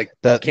it's not like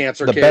the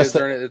cancer the kids best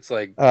or it's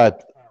like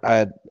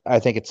I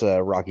think it's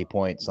a Rocky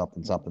Point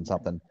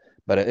something,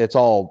 but it's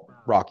all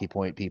Rocky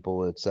Point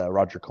people. It's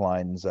Roger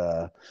Klein's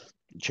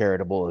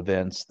charitable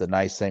events. The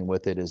nice thing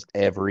with it is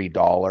every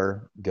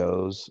dollar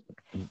goes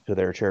to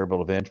their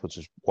charitable event, which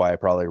is why I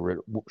probably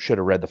should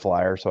have read the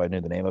flyer so I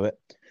knew the name of it.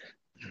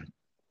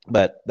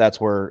 But that's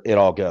where it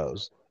all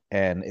goes,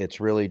 and it's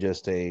really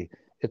just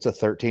it's a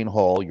 13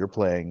 hole. You're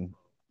playing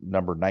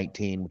number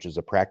 19, which is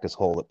a practice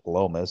hole at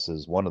Palomas,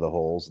 is one of the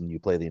holes, and you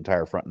play the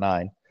entire front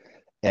 9.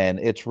 And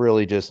it's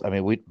really just, I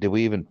mean, did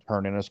we even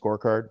turn in a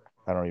scorecard?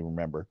 I don't even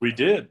remember. We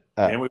did,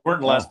 and we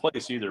weren't in last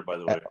place either, by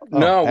the way.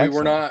 No, we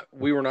were not.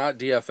 We were not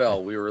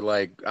DFL. We were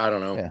like, I don't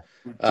know.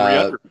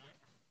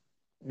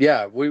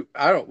 Yeah.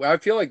 I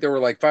feel like there were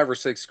like 5 or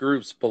 6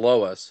 groups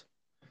below us.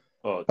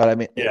 But I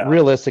mean,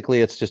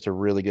 realistically, it's just a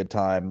really good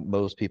time.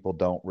 Most people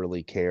don't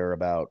really care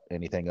about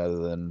anything other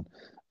than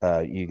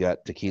you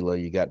got tequila,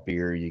 you got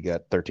beer, you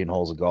got 13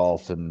 holes of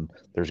golf, and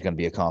there's going to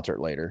be a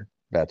concert later.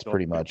 That's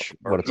pretty much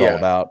what it's all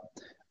about.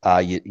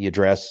 You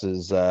dress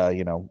as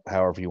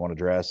however you want to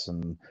dress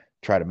and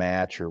try to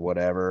match or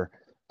whatever.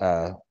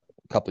 A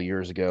couple of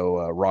years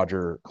ago,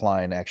 Roger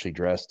Klein actually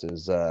dressed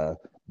as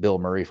Bill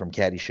Murray from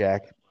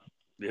Caddyshack.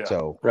 Yeah.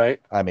 So right.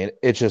 I mean,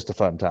 it's just a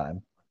fun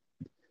time.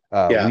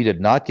 We did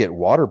not get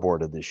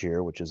waterboarded this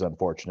year, which is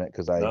unfortunate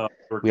because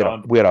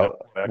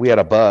we had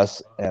a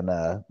bus, and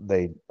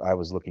I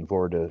was looking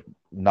forward to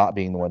not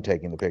being the one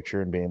taking the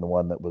picture and being the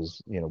one that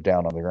was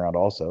down on the ground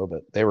also,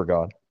 but they were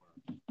gone.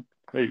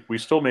 Hey, we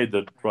still made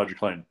the Roger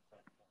Klein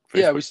Facebook.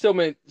 Yeah, we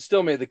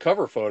still made the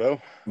cover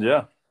photo.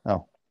 Yeah.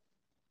 Oh.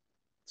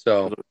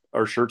 So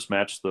our shirts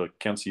match the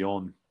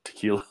Cancion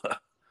tequila.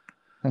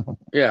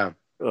 Yeah.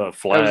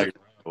 flag.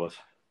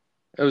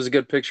 It was a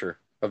good picture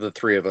of the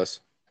three of us.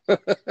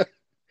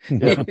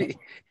 Yeah.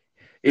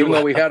 Even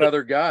though we had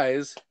other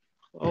guys.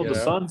 Oh,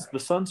 the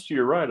sun's to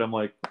your right. I'm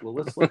like, well,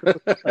 let's look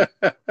at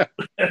the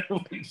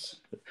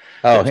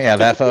Oh yeah,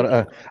 that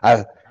photo.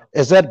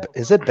 Is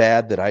it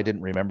bad that I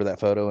didn't remember that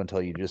photo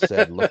until you just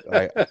said look?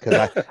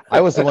 Because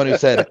I was the one who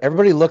said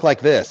everybody look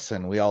like this,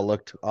 and we all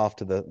looked off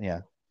to the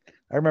yeah.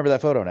 I remember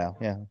that photo now.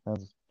 Yeah, that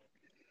was,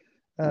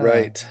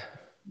 right.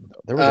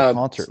 There was a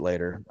concert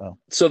later. Oh.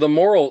 So the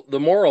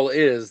moral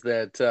is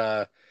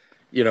that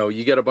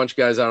you get a bunch of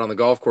guys out on the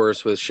golf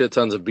course with shit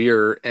tons of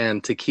beer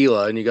and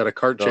tequila, and you got a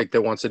cart chick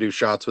that wants to do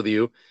shots with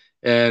you,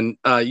 and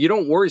you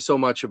don't worry so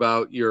much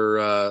about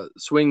your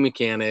swing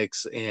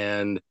mechanics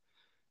and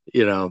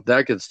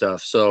that good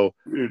stuff. So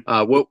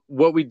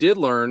what we did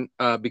learn,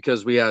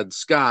 because we had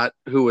Scott,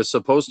 who was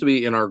supposed to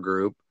be in our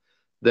group,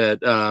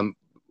 that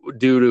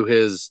due to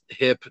his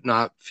hip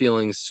not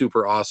feeling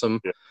super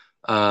awesome,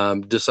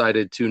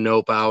 decided to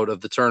nope out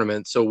of the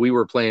tournament. So we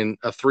were playing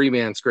a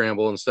 3-man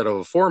scramble instead of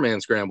a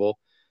 4-man scramble,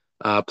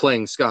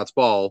 playing Scott's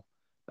ball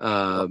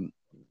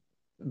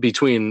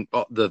between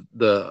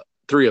the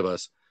three of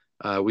us.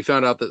 We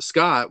found out that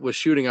Scott was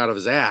shooting out of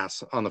his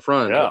ass on the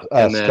front. Yeah.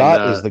 And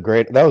Scott is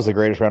that was the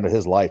greatest round of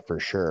his life for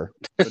sure.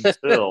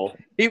 Until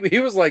he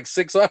was like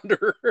 6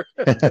 under.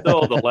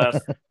 Until the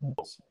last.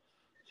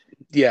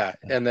 Yeah,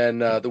 and then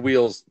the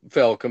wheels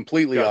fell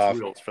completely off.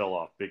 Wheels fell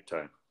off big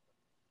time.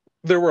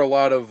 There were a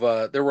lot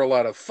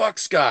of fuck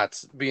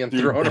Scots being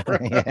thrown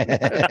around.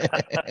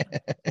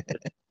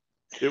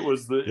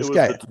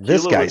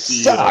 This guy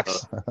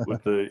sucks.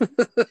 With the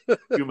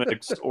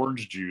Humex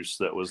orange juice,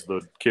 that was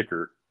the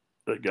kicker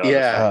that got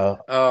us.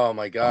 Oh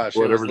my gosh!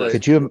 Whatever like,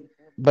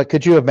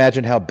 could you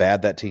imagine how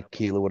bad that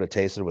tequila would have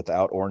tasted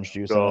without orange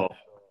juice? In it?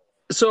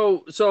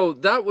 So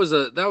that was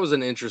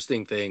an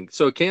interesting thing.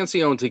 So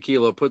Cancion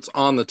Tequila puts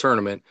on the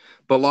tournament,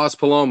 but Las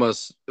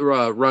Palomas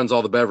runs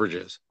all the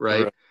beverages,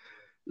 right?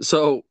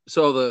 So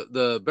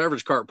the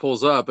beverage cart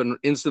pulls up, and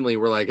instantly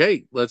we're like,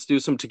 hey, let's do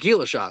some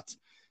tequila shots.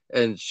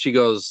 And she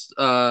goes,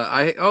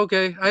 I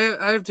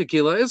have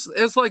tequila.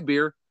 It's like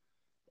beer.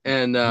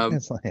 And, and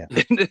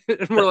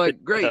we're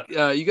like, great.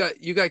 You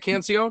got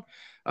Cancion?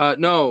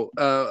 No,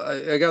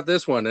 I got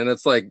this one, and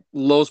it's like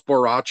Los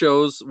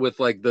Borrachos with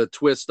like the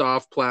twist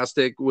off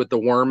plastic with the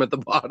worm at the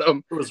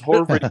bottom. It was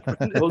Jose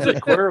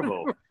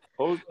Cuervo.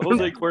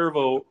 Jose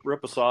Cuervo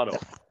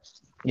Reposado.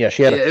 Yeah,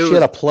 she had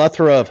a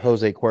plethora of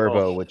Jose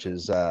Cuervo, which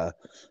is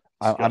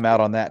I'm out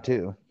on that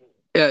too.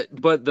 Yeah,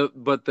 but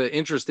the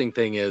interesting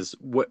thing is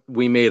what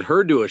we made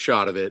her do a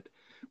shot of it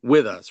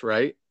with us,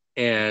 right?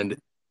 And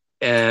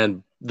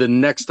the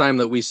next time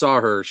that we saw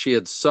her, she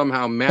had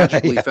somehow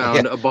magically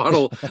found a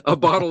bottle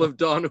of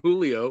Don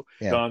Julio,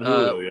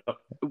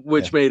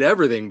 which made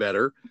everything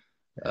better.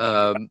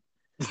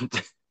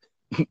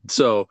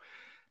 So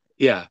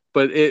yeah,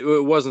 but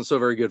it wasn't so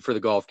very good for the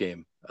golf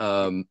game.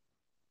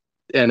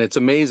 And it's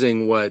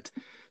amazing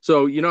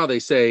so they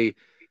say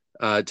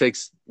it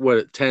takes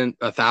 1,000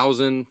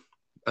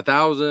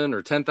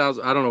 or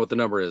 10,000. I don't know what the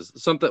number is.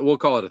 Something, we'll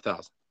call it 1,000.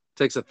 It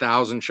takes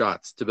 1,000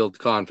 shots to build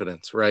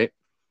confidence, right?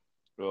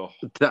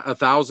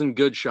 1,000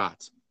 good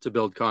shots to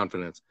build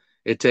confidence.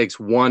 It takes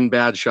one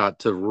bad shot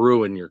to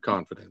ruin your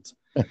confidence.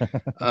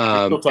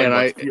 And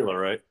tequila,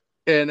 right?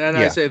 And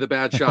I say the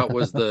bad shot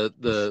was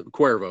the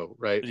Cuervo,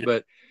 right?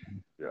 Yeah.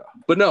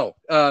 But no,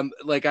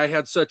 like I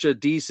had such a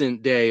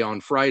decent day on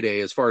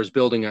Friday as far as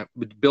building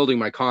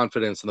my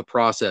confidence in the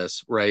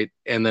process, right?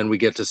 And then we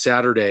get to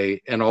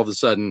Saturday, and all of a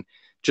sudden,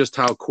 just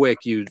how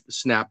quick you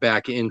snap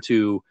back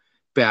into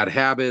bad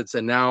habits.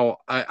 And now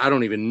I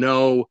don't even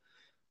know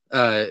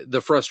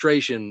the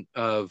frustration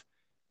of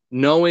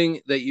knowing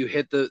that you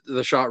hit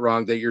the shot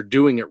wrong, that you're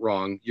doing it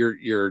wrong,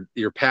 your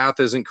path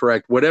isn't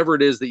correct, whatever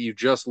it is that you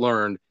just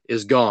learned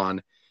is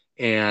gone,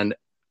 and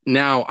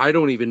now I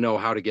don't even know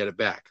how to get it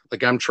back.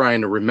 Like I'm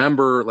trying to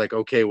remember, like,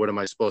 okay, what am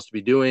I supposed to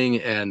be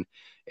doing? And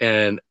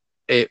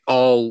it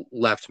all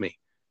left me.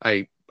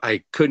 I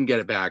couldn't get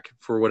it back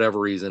for whatever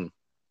reason,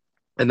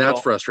 and that's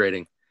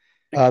frustrating.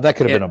 That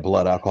could have been a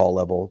blood alcohol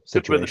level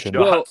situation.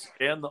 All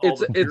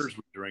the beers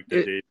we drank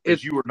that day,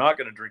 because you were not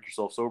going to drink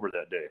yourself sober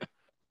that day.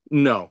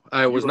 No,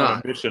 I was not.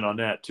 On a mission on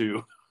that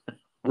too.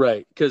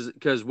 Right,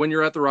 because when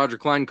you're at the Roger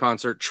Klein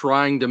concert,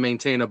 trying to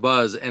maintain a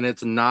buzz and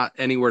it's not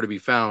anywhere to be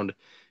found,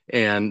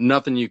 and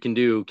nothing you can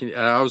do.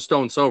 I was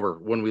stone sober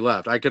when we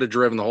left. I could have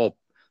driven the whole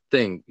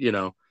thing,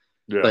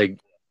 like,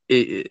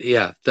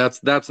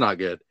 that's not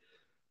good.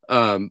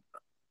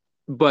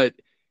 But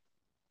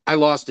I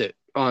lost it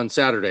on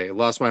Saturday. I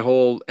lost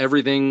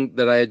everything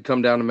that I had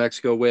come down to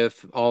Mexico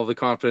with, all the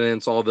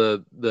confidence, all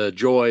the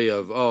joy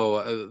of,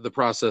 the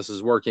process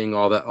is working,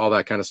 all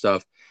that kind of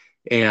stuff.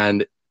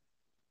 And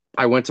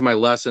I went to my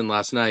lesson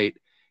last night,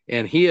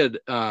 and he had,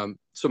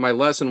 so my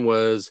lesson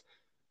was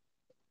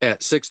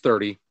at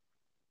 6:30.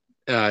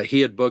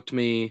 He had booked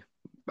me.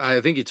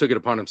 I think he took it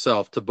upon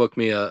himself to book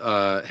me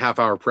a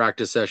half-hour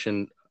practice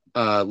session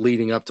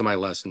leading up to my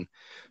lesson.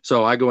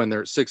 So I go in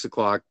there at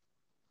 6:00,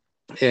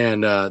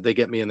 and they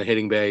get me in the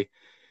hitting bay,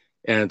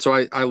 And so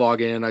I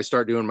log in, I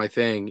start doing my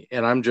thing,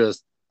 and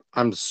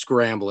I'm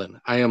scrambling.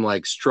 I am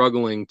like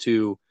struggling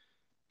to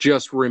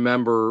just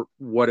remember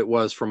what it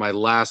was from my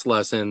last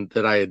lesson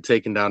that I had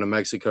taken down to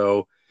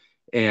Mexico,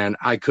 and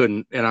I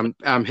couldn't. And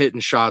I'm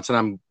hitting shots,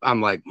 and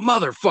I'm like,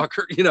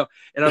 motherfucker,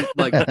 and I'm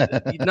like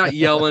not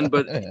yelling,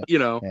 but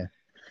Yeah.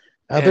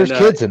 and There's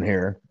kids in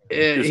here.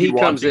 Is he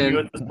comes watching you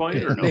in. at this point,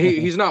 or no?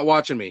 He's not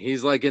watching me.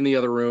 He's like in the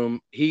other room.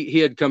 He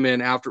had come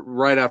in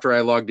right after I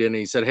logged in, and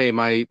he said, "Hey,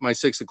 my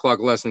 6 o'clock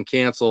lesson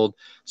canceled,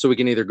 so we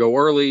can either go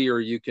early or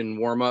you can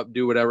warm up,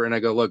 do whatever." And I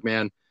go, "Look,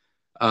 man,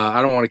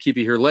 I don't want to keep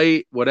you here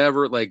late,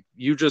 whatever. Like,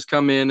 you just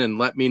come in and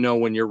let me know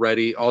when you're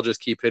ready. I'll just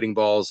keep hitting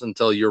balls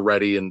until you're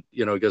ready." And,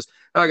 he goes,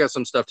 "I got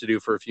some stuff to do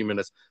for a few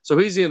minutes." So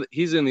he's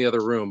in the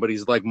other room, but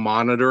he's like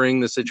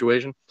monitoring the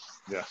situation.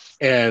 Yeah.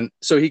 And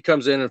so he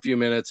comes in a few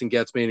minutes and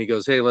gets me, and he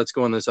goes, "Hey, let's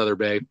go in this other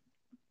bay,"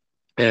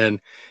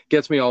 and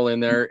gets me all in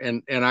there.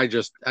 And I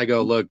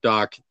go, "Look,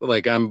 Doc,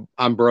 like I'm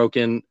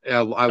broken. I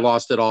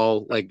lost it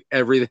all. Like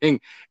everything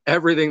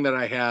that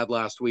I had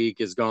last week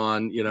is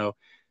gone,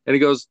 And he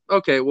goes,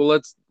 "Okay, well,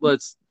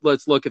 let's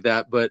look at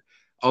that. But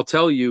I'll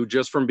tell you,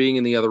 just from being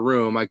in the other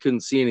room, I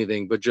couldn't see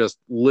anything, but just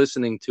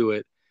listening to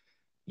it,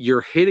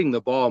 you're hitting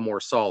the ball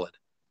more solid.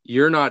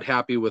 You're not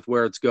happy with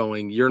where it's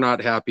going. You're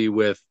not happy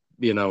with,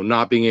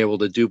 not being able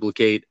to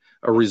duplicate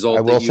a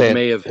result that you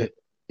may have."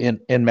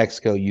 In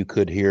Mexico, you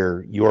could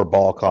hear your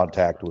ball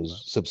contact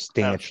was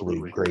substantially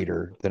Absolutely.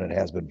 greater than it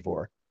has been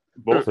before.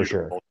 Both for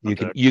sure. You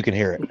can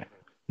hear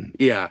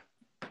it.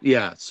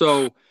 Yeah.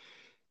 So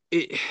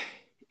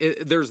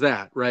there's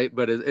that, right?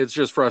 But it's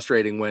just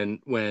frustrating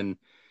when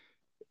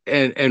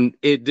and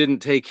it didn't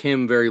take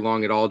him very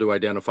long at all to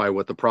identify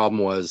what the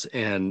problem was.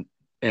 And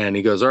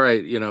he goes, "All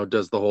right,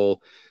 does the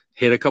whole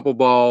hit a couple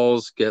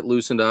balls, get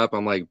loosened up."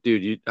 I'm like,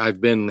 "Dude, I've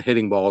been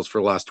hitting balls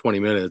for the last 20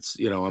 minutes.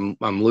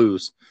 I'm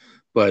loose."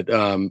 But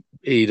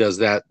he does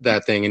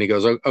that thing, and he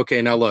goes,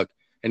 "Okay, now look,"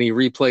 and he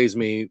replays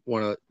me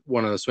one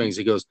of the swings.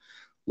 He goes,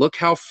 "Look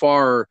how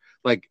far,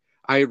 like,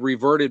 I had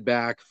reverted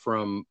back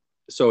from."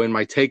 So in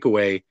my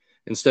takeaway,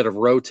 instead of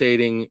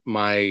rotating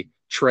my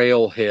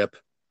trail hip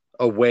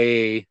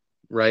away,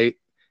 right,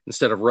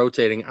 instead of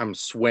rotating, I'm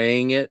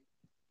swaying it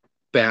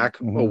back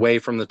away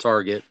from the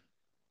target,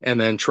 and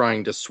then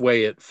trying to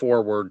sway it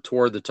forward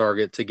toward the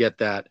target to get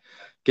that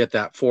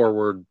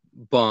forward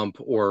bump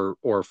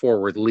or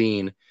forward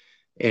lean.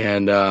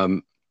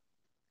 And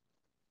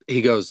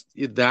he goes,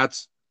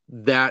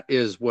 that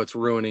is what's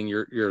ruining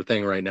your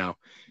thing right now.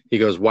 He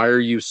goes, "Why are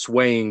you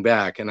swaying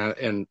back?" And I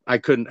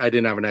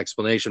didn't have an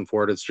explanation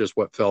for it. It's just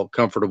what felt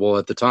comfortable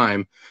at the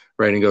time,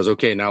 right? And he goes,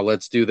 "Okay, now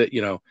let's do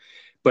that,"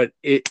 but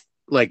it,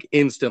 like,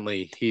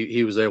 instantly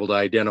he was able to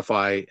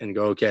identify and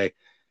go, "Okay."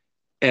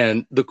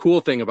 And the cool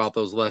thing about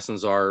those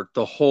lessons are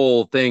the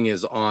whole thing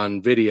is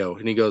on video.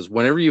 And he goes,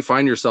 "Whenever you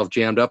find yourself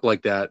jammed up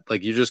like that,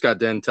 like you just got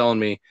done telling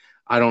me,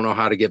 I don't know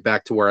how to get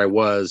back to where I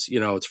was,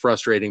 it's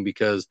frustrating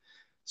because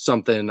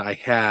something I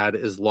had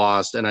is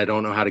lost and I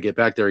don't know how to get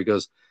back there." He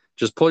goes,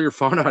 "Just pull your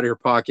phone out of your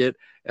pocket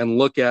and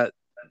look at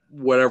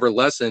whatever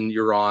lesson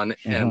you're on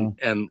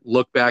and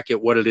look back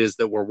at what it is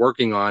that we're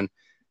working on.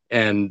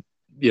 And,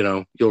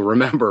 you'll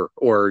remember,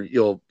 or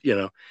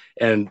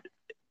and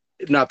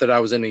not that I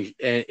was in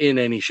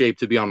any shape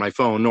to be on my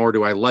phone, nor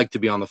do I like to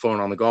be on the phone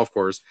on the golf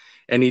course."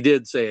 And he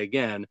did say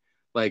again,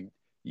 like,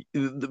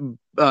 to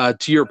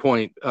your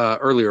point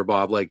earlier,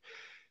 Bob, like,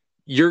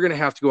 you're going to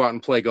have to go out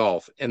and play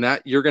golf, and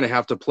that you're going to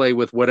have to play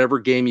with whatever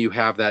game you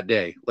have that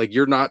day. Like,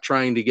 you're not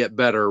trying to get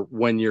better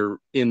when you're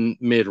in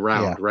mid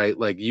round, right?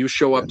 Like, you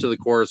show up to the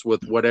course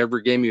with whatever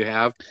game you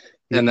have,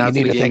 and that's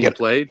the game you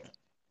played.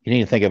 You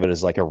need to think of it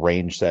as like a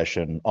range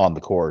session on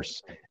the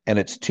course, and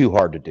it's too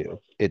hard to do.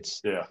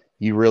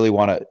 You really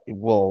want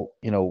to,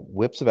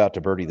 Whip's about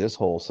to birdie this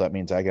hole, so that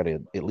means I got to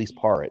at least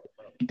par it.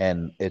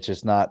 And it's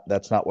just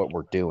that's not what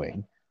we're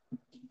doing.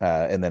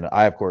 And then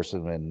I, of course,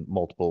 am in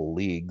multiple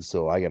leagues,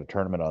 so I got a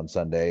tournament on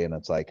Sunday, and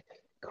it's like,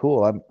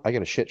 cool, I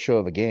got a shit show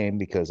of a game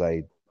because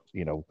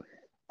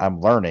I'm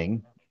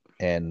learning,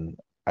 and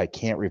I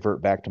can't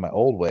revert back to my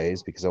old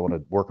ways because I want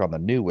to work on the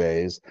new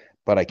ways,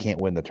 but I can't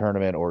win the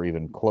tournament or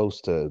even close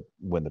to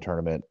win the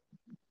tournament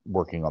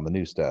working on the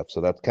new stuff.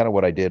 So that's kind of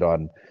what I did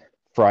on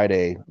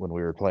Friday when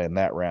we were playing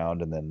that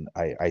round. And then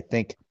I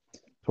think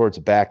towards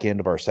the back end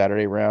of our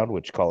Saturday round,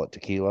 which call it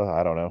tequila,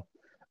 I don't know.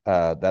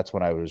 That's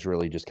when I was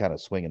really just kind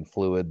of swinging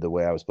fluid the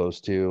way I was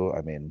supposed to.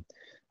 I mean,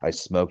 I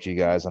smoked you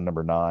guys on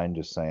number 9,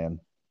 just saying.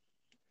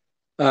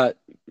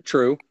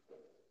 True.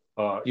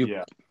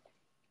 Yeah.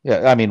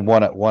 Yeah, I mean,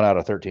 one out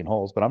of 13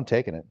 holes, but I'm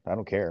taking it. I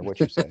don't care what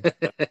you say.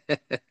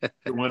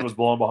 The wind was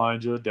blowing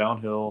behind you,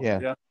 downhill.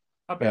 Yeah.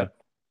 Not bad.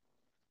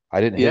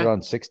 I didn't hit it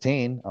on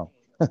 16. Oh.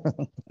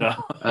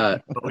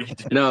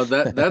 No,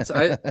 that's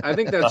I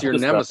think that's your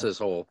nemesis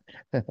hole.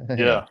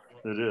 Yeah,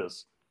 it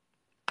is.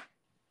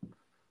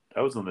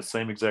 I was in the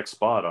same exact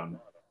spot on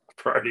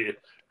Saturday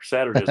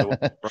as I was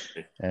on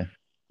Friday. Yeah.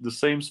 The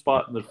same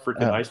spot in the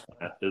freaking ice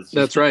plant.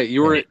 That's right.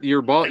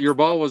 Your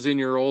ball was in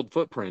your old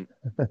footprint.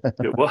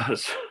 It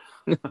was.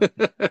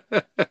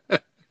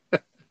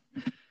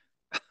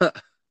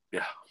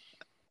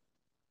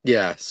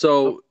 Yeah.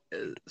 So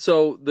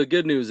the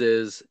good news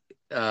is,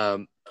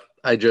 um,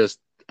 I just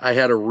I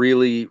had a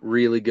really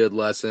really good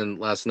lesson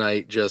last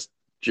night. Just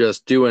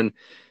doing,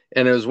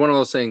 and it was one of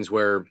those things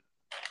where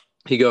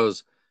he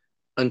goes,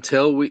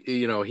 until we,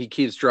 he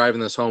keeps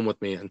driving this home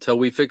with me, until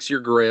we fix your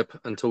grip,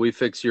 until we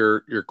fix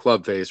your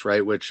club face,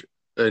 right, which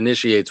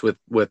initiates with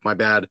my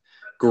bad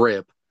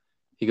grip.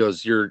 He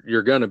goes, you're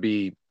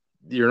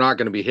not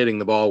gonna be hitting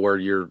the ball where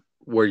you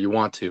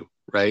want to,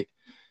 right?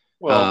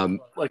 Well, um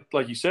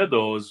like you said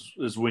though, is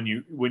when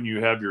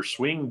you have your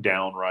swing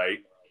down right,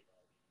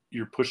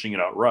 you're pushing it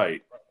out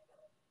right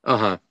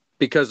uh-huh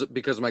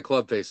because my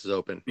club face is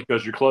open,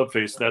 because your club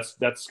face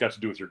that's got to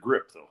do with your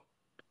grip though.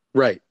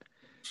 right?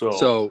 So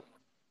So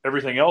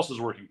everything else is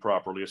working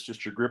properly. It's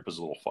just your grip is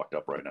a little fucked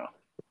up right now.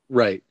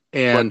 right. But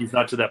And he's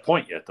not to that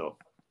point yet though.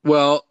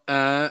 well,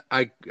 I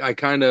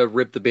kind of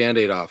ripped the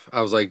band-aid off.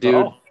 I was like,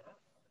 dude,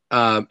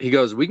 Oh, he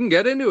goes, we can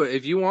get into it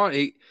if you want.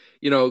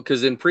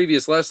 Because in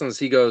previous lessons,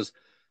 he goes,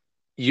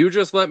 you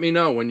just let me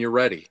know when you're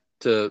ready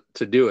to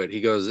do it. He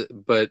goes,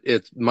 but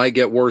it might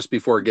get worse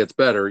before it gets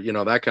better,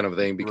 that kind of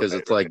thing, because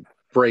right, it's like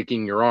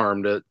breaking your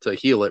arm to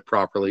heal it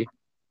properly.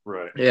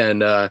 right.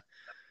 And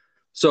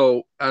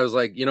so I was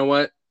like, you know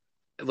what?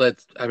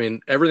 I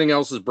mean, everything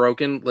else is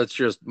broken.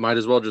 Might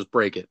as well just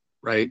break it,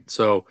 right?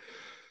 So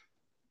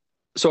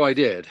I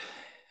did.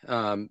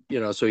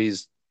 So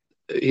he's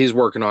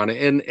working on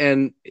it,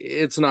 and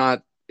it's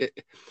not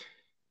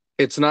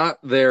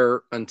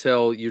there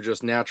until you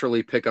just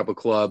naturally pick up a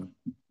club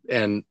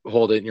and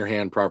hold it in your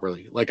hand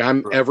properly. Like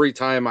Right. every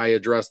time I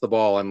address the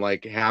ball, I'm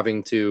like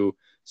having to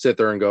sit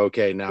there and go,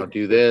 okay, now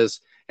do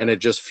this. And it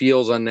just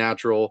feels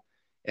unnatural.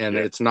 And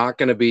Yeah. it's not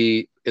going to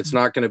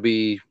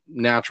be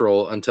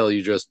natural until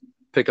you just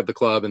pick up the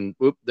club and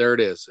whoop, there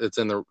it is. It's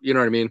in the, you know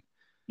what I mean?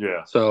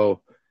 Yeah.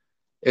 So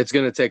it's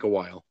going to take a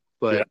while,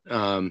 Yeah.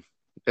 but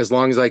as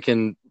long as I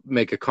can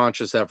make a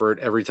conscious effort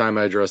every time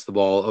I address the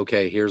ball,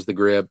 okay, here's the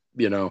grip,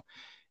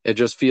 it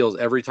just feels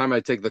every time I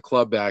take the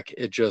club back,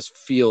 it just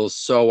feels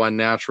so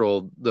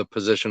unnatural, the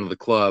position of the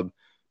club,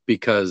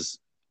 because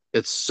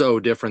it's so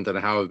different than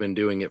how I've been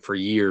doing it for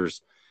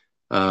years.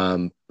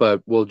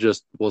 But we'll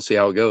see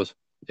how it goes.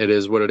 It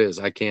is what it is.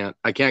 I can't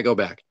go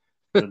back.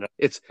 And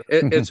It's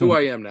who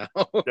I am now.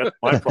 that's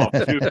my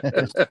problem too.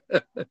 Is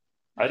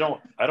I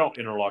don't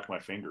interlock my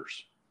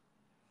fingers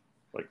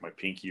like my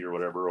pinky or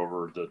whatever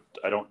over the.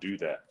 I don't do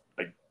that.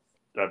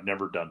 I've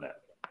never done that,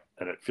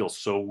 and it feels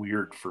so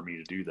weird for me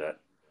to do that.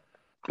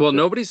 Well,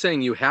 nobody's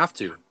saying you have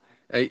to.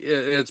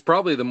 It's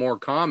probably the more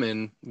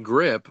common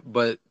grip,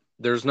 but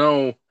there's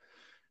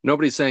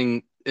nobody's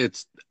saying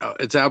it's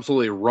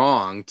absolutely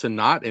wrong to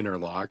not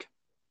interlock.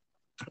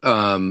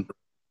 Um,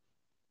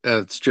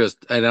 it's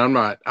just, and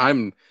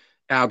I'm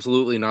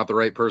absolutely not the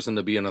right person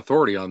to be an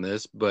authority on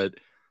this, but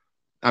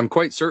I'm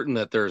quite certain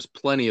that there's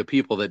plenty of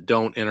people that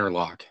don't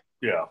interlock.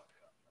 Yeah,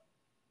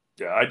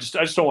 yeah. I just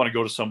don't want to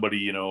go to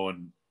somebody,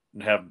 and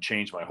have them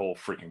change my whole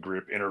freaking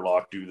grip,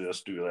 interlock, do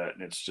this, do that,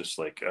 and it's just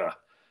like,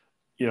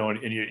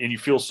 and you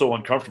feel so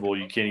uncomfortable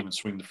you can't even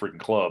swing the freaking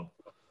club.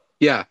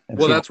 Yeah, And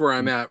well, see, that's where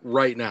I'm at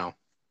right now.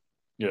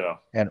 Yeah,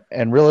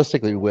 and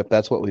realistically, Whip,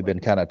 that's what we've been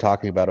kind of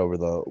talking about over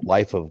the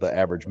life of the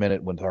average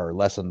minute with our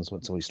lessons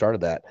since we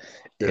started that,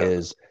 yeah,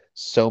 is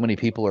so many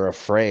people are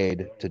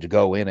afraid to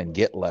go in and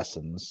get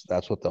lessons.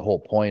 That's what the whole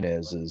point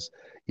is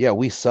yeah,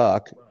 we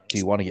suck. Do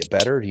you want to get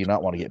better? Do you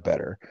not want to get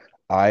better?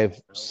 I've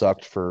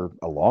sucked for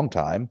a long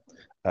time.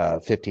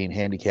 15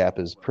 handicap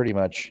is pretty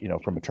much,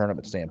 from a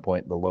tournament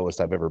standpoint, the lowest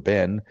I've ever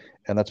been.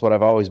 And that's what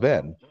I've always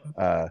been.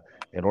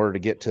 In order to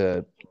get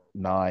to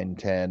 9,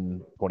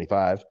 10,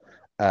 25,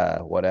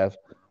 whatever,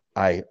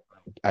 I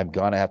I'm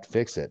gonna have to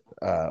fix it.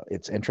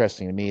 It's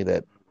interesting to me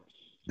that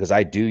because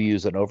I do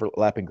use an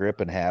overlapping grip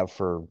and have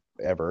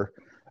forever,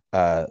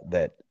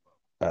 that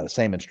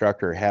same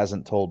instructor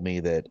hasn't told me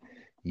that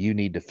you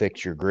need to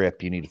fix your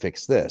grip. You need to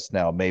fix this.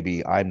 Now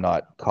maybe I'm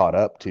not caught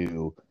up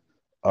to.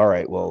 All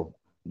right, well,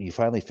 you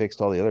finally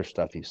fixed all the other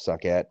stuff you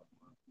suck at.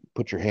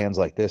 Put your hands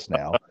like this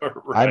now. I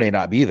right, may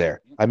not be there.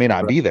 I may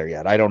not right, be there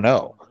yet. I don't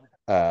know.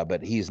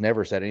 But he's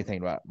never said anything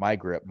about my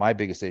grip. My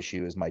biggest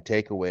issue is my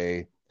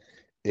takeaway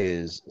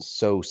is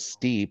so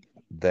steep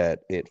that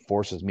it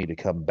forces me to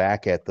come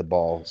back at the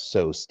ball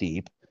so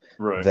steep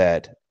right.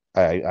 that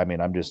I mean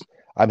I'm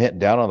hitting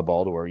down on the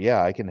ball to where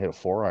yeah I can hit a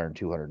 4-iron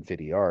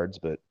 250 yards,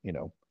 but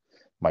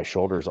my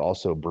shoulder's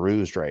also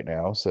bruised right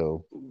now,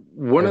 so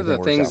One of everything the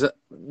works things out.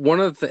 that one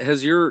of the,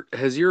 has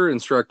your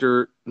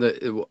instructor,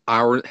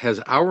 our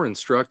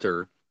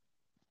instructor,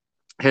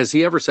 has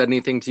he ever said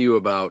anything to you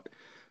about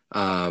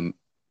um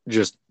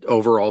just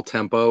overall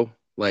tempo?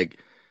 Like,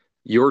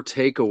 your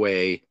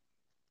takeaway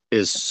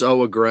is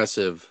so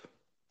aggressive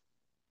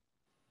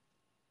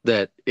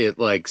that it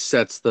like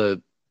sets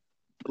the,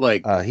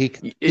 like,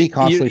 He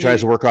constantly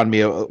tries to work on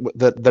me.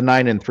 The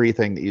 9 and 3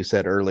 thing that you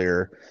said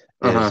earlier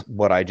uh-huh. is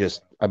what I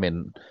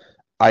mean,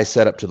 I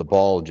set up to the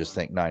ball and just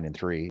think 9 and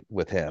 3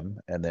 with him,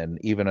 and then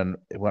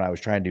when I was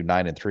trying to do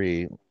 9 and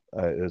 3,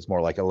 it was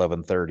more like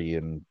 11:30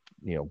 and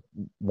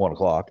 1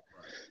 o'clock.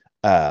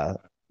 Uh,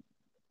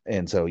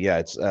 And so, yeah,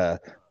 it's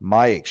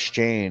my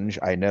exchange,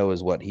 I know,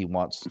 is what he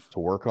wants to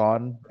work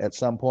on at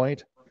some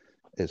point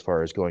as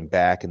far as going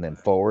back and then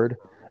forward.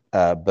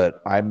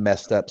 But I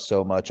messed up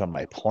so much on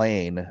my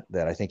plane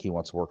that I think he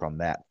wants to work on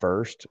that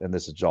first. And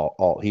this is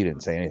all he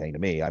didn't say anything to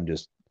me. I'm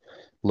just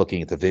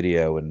looking at the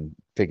video and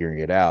figuring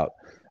it out.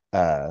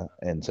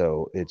 And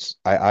so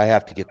I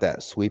have to get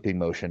that sweeping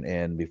motion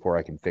in before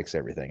I can fix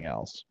everything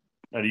else.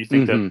 Now, do you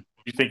think Mm-hmm.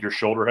 do you think your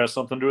shoulder has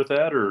something to do with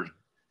that, or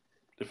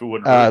if it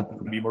wouldn't hurt,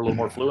 it would be a little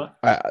more fluent?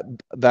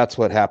 That's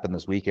what happened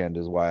this weekend,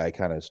 is why I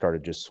kind of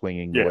started just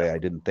swinging the way I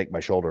didn't think my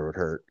shoulder would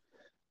hurt.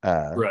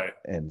 Right.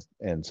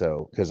 And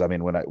so, because I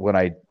mean, when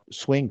I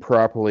swing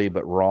properly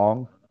but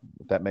wrong,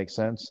 if that makes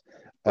sense,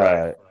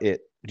 Right.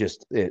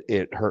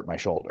 it hurt my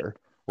shoulder.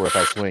 Where if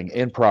I swing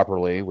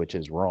improperly, which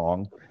is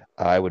wrong,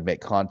 I would make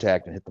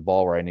contact and hit the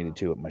ball where I needed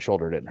to, but my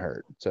shoulder didn't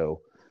hurt.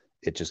 So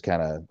it just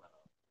kind of,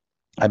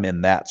 I'm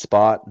in that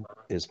spot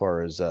as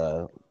far as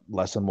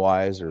lesson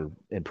wise or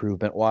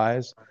improvement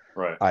wise.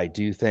 Right. I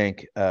do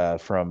think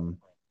from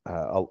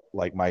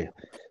like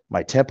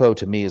my tempo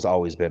to me has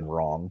always been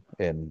wrong,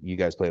 and you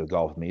guys play with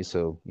golf with me,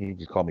 so you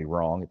just call me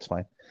wrong. It's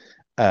fine.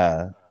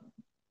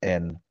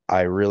 And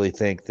I really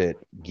think that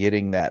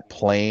getting that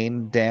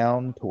plane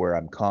down to where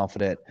I'm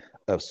confident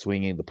of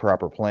swinging the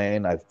proper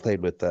plane. I've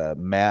played with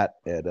Matt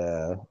at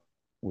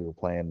we were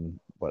playing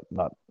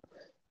not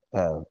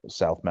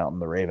South Mountain,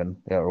 the Raven,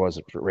 or was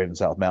it Raven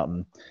South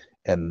Mountain?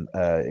 And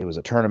it was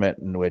a tournament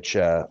in which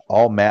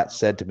all Matt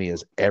said to me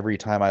is every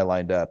time I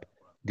lined up,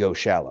 go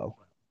shallow.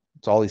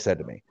 That's all he said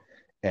to me.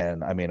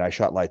 And I mean, I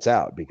shot lights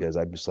out because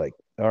I'm just like,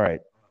 all right,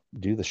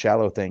 do the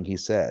shallow thing he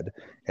said,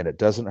 and it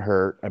doesn't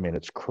hurt. I mean,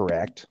 it's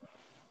correct.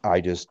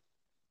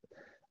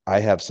 I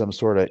have some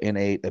sort of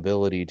innate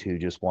ability to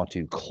just want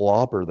to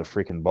clobber the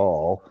freaking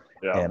ball,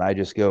 and I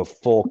just go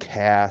full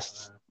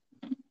cast,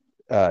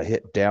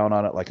 hit down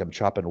on it like I'm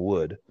chopping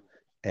wood.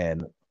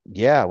 And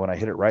yeah, when I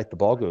hit it right, the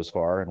ball goes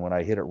far, and when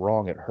I hit it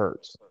wrong, it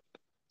hurts.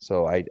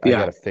 So I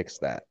got to fix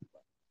that.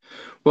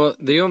 Well,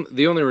 the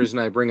only reason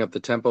I bring up the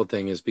tempo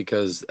thing is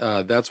because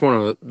that's one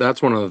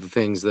of the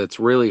things that's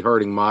really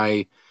hurting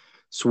my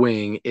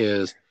swing.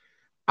 Is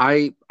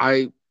I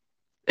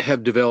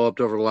have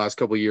developed over the last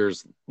couple of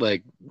years,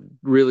 like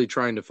really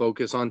trying to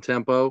focus on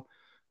tempo,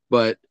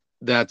 but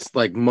that's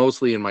like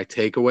mostly in my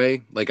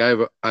takeaway. Like I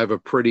have a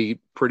pretty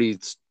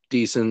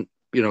decent,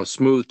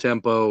 smooth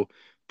tempo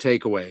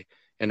takeaway.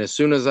 And as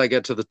soon as I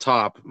get to the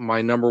top,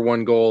 my number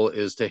one goal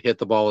is to hit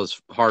the ball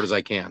as hard as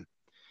I can.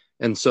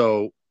 And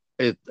so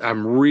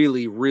I'm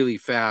really, really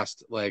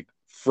fast, like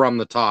from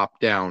the top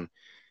down.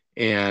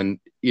 And,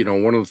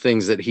 one of the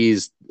things that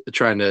he's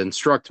trying to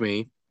instruct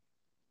me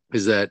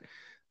is that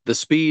the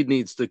speed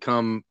needs to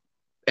come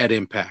at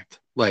impact.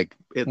 Like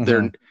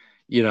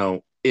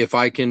if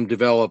I can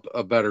develop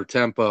a better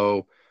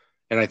tempo,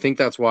 and I think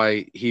that's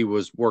why he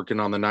was working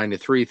on the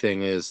 9-3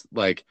 thing, is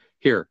like,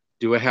 here,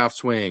 do a half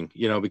swing,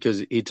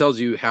 because he tells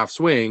you half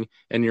swing,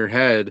 and in your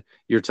head,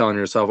 you're telling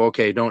yourself,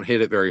 okay, don't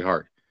hit it very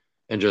hard.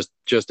 And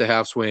just a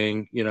half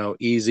swing,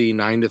 easy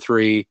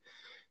 9-3.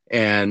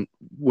 And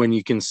when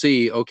you can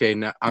see, okay,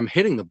 now I'm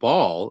hitting the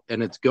ball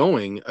and it's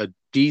going a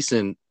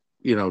decent,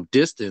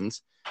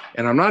 distance,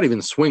 and I'm not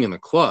even swinging the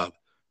club,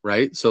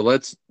 right? So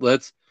let's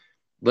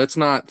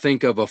not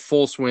think of a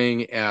full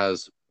swing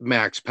as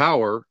max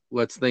power.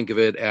 Let's think of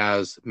it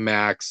as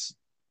max,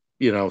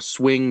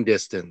 swing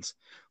distance.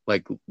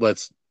 Like,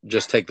 let's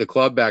just take the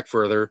club back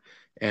further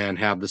and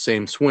have the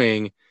same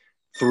swing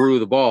through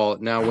the ball.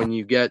 Now, when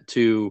you get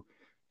to,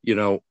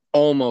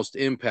 almost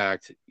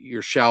impact,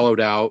 you're shallowed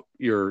out,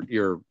 your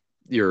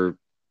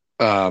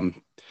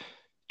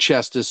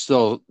chest is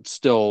still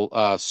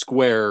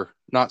square,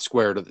 not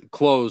square,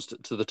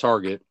 closed to the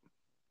target.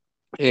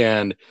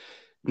 And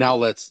now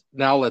let's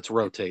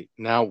rotate.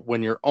 Now,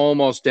 when you're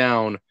almost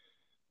down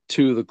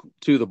to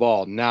the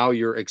ball, now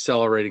you're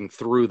accelerating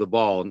through the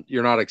ball.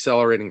 You're not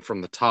accelerating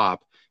from the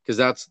top, because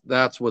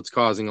that's what's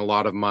causing a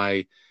lot of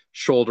my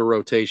shoulder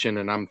rotation,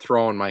 and I'm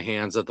throwing my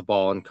hands at the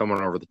ball and coming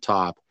over the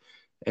top.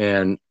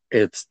 And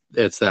it's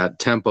that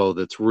tempo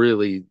that's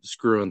really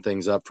screwing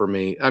things up for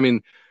me. I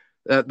mean,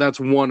 that's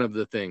one of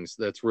the things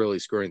that's really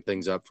screwing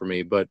things up for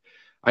me. But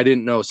I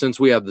didn't know, since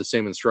we have the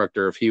same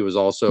instructor, if he was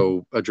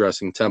also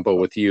addressing tempo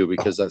with you,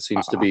 because that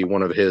seems to be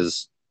one of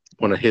his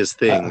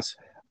things.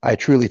 I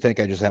truly think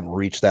I just haven't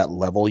reached that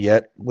level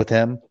yet with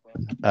him.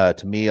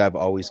 To me, I've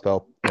always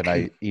felt,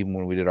 and even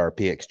when we did our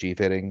PXG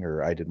fitting,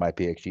 or I did my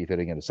PXG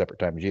fitting at a separate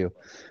time as you,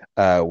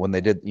 when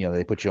they did,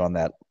 they put you on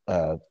that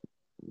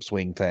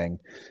swing thing,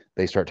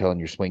 they start telling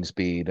your swing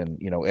speed,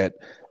 and at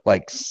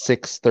like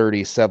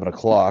 6:30, 7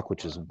 o'clock,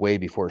 which is way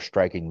before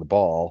striking the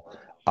ball,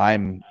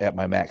 I'm at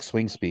my max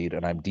swing speed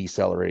and I'm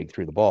decelerating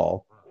through the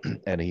ball.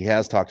 And he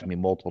has talked to me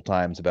multiple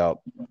times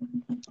about,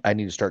 I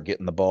need to start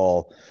getting the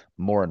ball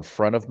more in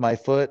front of my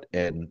foot,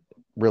 and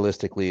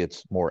realistically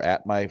it's more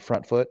at my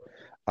front foot.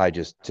 I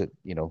just, to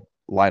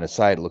line of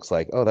sight, it looks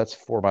like, oh, that's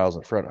 4 miles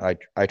in front.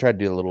 I tried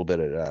to do a little bit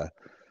at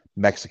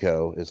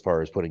Mexico as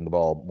far as putting the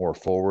ball more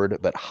forward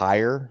but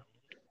higher,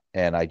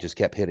 and I just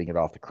kept hitting it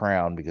off the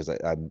crown because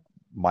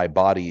my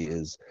body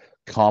is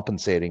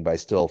compensating by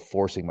still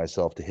forcing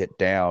myself to hit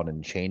down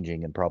and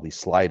changing and probably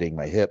sliding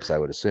my hips, I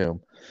would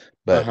assume.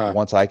 But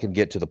once I can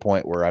get to the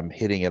point where I'm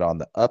hitting it on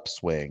the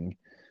upswing,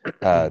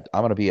 I'm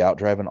going to be out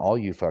driving all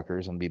you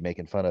fuckers and be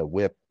making fun of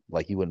whip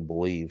like you wouldn't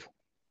believe.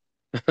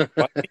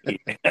 Why me,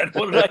 man?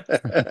 What did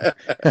I?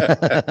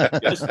 You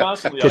guys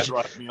constantly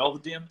outdrive me all the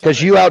damn time.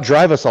 Because you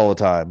outdrive us all the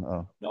time.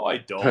 Oh. No, I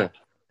don't.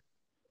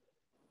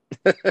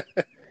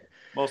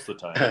 Most of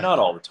the time, but not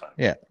all the time.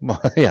 Yeah,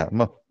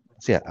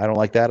 yeah, I don't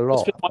like that at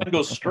all. Mine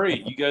goes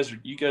straight. You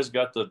guys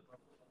got the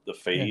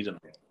fade and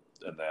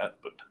that,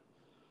 but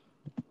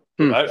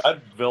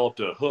I've developed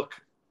a hook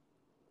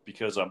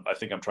because I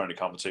think I'm trying to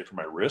compensate for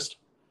my wrist.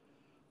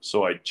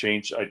 So I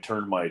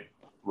turned my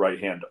right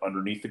hand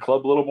underneath the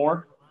club a little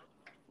more,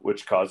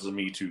 which causes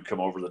me to come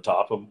over the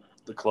top of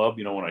the club.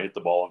 You know, when I hit the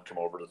ball and come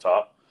over the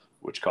top,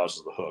 which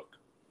causes the hook,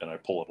 and I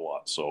pull it a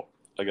lot. So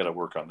I got to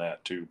work on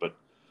that too. But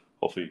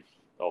hopefully,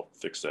 I'll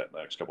fix that in the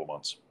next couple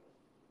months.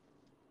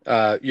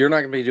 You're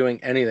not going to be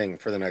doing anything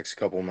for the next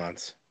couple of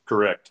months.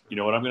 Correct. You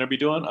know what I'm going to be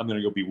doing? I'm going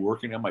to go be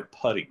working on my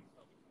putting.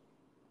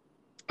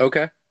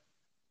 Okay.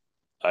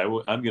 I'm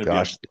going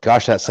to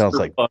Gosh, that sounds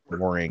like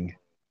boring.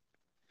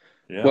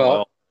 Yeah.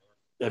 Well,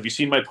 have you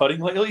seen my putting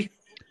lately?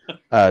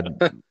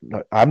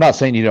 I'm not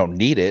saying you don't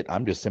need it.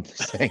 I'm just simply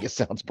saying it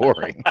sounds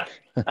boring.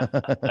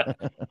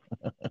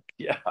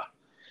 Yeah.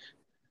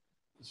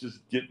 It's just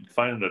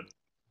finding a.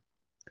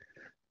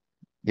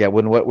 Yeah,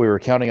 when we were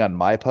counting on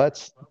my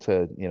putts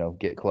to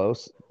get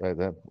close,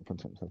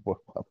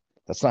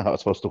 that's not how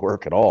it's supposed to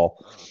work at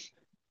all.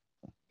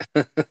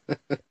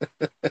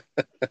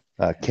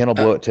 Ken will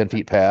blow it 10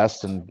 feet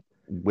past, and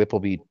Whip will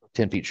be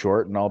 10 feet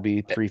short, and I'll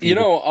be 3 feet.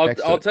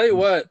 I'll tell you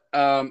what.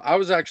 I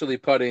was actually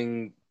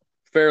putting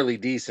fairly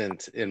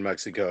decent in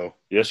Mexico.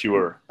 Yes, you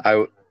were.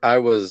 I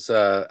was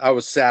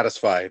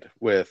satisfied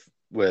with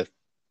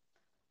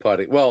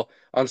putting. Well,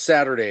 on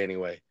Saturday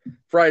anyway.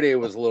 Friday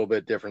was a little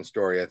bit different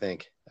story. I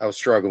think I was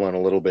struggling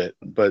a little bit,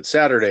 but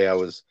Saturday I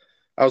was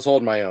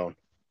holding my own.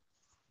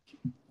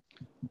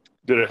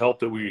 Did it help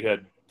that we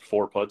had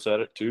 4 putts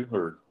at it too,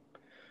 or?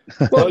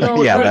 Well, no,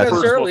 not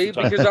necessarily,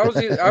 because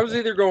I was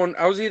either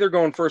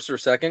going first or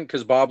second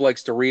because Bob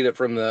likes to read it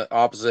from the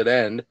opposite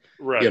end.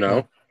 Right.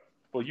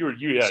 Well, you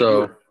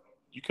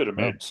could have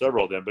made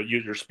several of them, but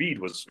your speed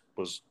was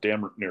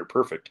damn near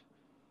perfect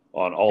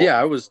on all. Yeah,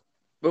 I was.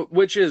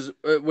 Which is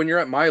when you're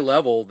at my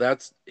level,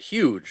 that's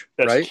huge.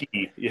 That's right?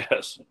 Key.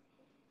 Yes.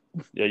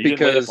 Yeah, you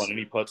didn't lay up on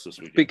any putts this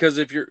weekend. Because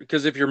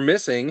if you're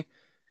missing,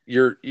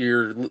 you're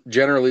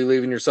generally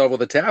leaving yourself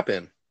with a tap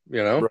in.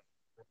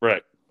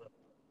 Right.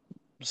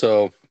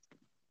 So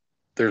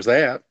there's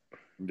that.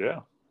 Yeah.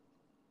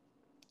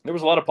 There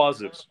was a lot of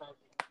positives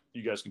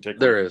you guys can take.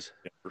 There is.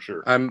 Yeah, for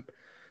sure.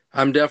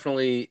 I'm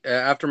definitely,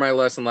 after my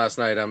lesson last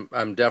night,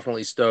 I'm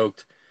definitely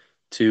stoked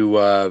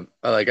to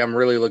I'm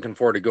really looking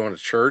forward to going to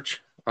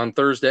church on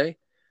Thursday.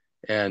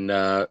 And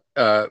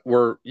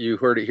you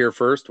heard it here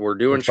first. We're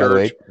doing church. By the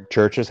way,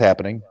 church is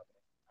happening.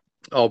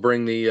 I'll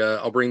bring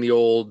the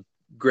old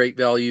Great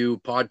Value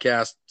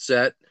podcast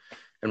set,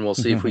 and we'll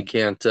see if we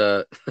can't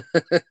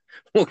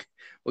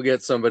we'll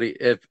get somebody.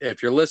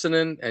 If you're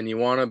listening and you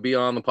want to be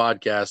on the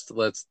podcast,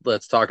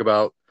 let's talk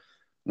about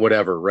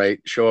whatever, right?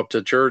 Show up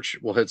to church,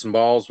 we'll hit some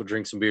balls, we'll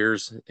drink some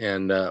beers,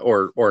 and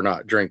or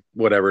not drink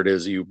whatever it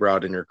is you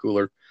brought in your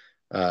cooler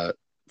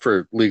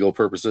for legal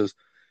purposes.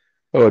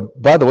 Oh,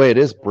 by the way, it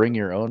is bring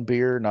your own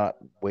beer, not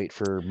wait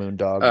for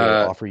Moondog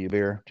to offer you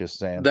beer. Just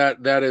saying.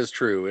 That is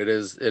true. It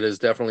is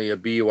definitely a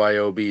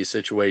BYOB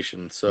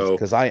situation. So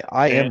because I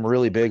am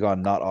really big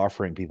on not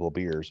offering people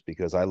beers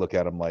because I look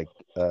at them like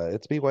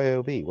it's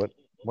BYOB.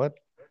 What?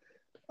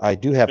 I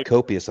do have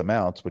copious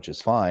amounts, which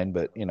is fine,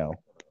 but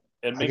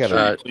and make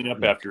sure you clean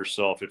up after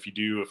yourself if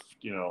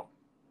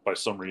by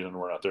some reason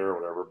we're not there or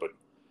whatever. But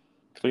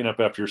clean up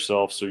after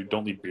yourself so you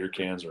don't leave beer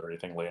cans or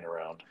anything laying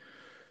around.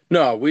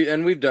 No,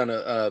 we've done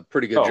a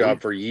pretty good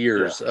job for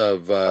years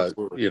of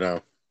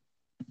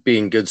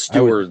being good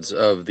stewards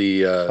of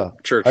the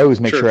church. I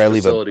always make sure I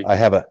leave facility. I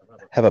have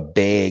a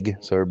bag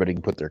so everybody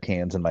can put their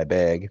cans in my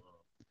bag.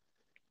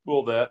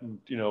 Well, that and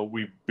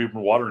we've been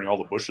watering all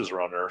the bushes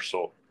around there,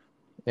 so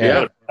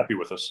yeah, happy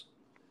with us.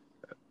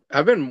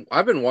 I've been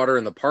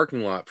watering the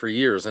parking lot for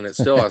years and it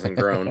still hasn't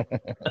grown.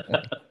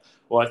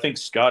 Well, I think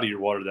Scotty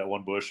watered that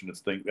one bush and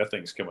that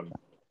thing's coming,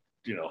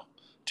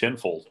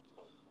 tenfold.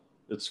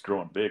 It's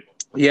growing big.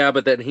 Yeah,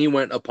 but then he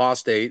went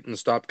apostate and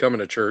stopped coming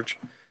to church,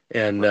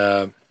 and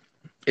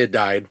it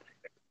died.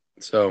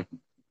 So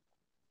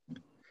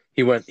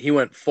he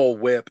went full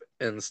whip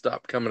and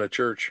stopped coming to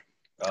church.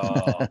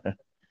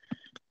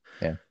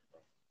 Yeah.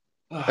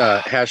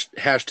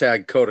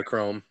 Hashtag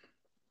Kodachrome.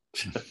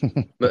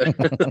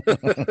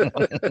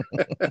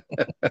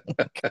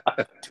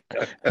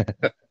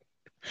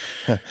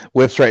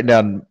 Whip's writing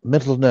down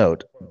mental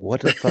note.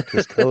 What the fuck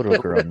does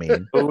Kodachrome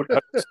mean? I'm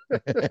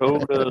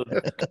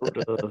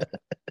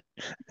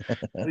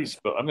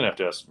gonna have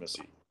to ask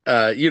Missy.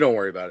 You don't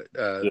worry about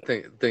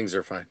it. Things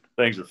are fine.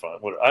 Things are fine.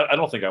 I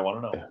don't think I want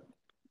to know.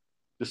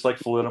 Just like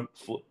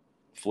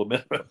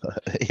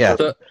Yeah.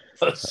 The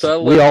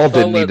We all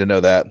didn't need to know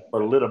that.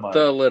 thalidomide.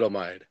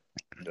 Thalidomide.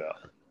 Yeah.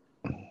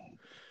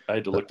 I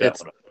had to look that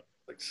one up.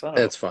 Like, son of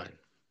It's fine.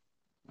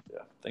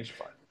 Yeah, things are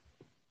fine.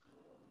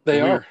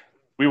 They are.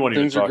 We won't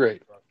even Things are talk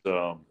great.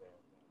 about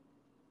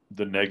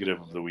the negative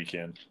of the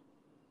weekend.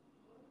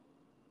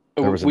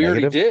 There was a We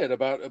already negative?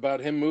 did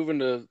about him moving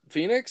to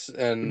Phoenix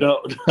and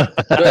No.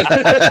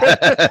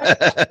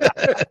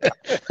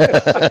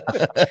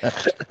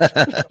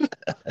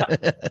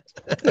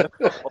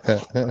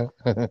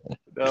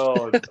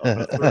 No.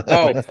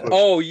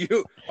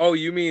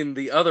 You mean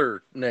the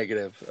other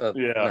negative?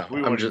 Yeah,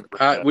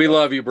 no, we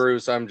love you,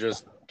 Bruce. I'm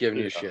just giving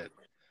you shit.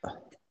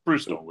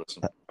 Bruce, don't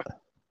listen.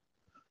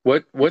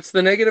 What's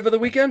the negative of the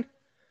weekend?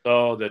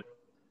 Oh, that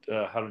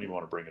I don't even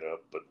want to bring it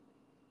up, but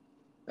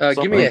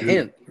give me a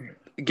hint.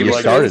 Give me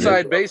some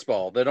inside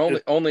baseball that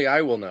only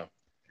I will know.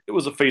 It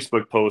was a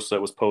Facebook post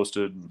that was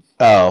posted.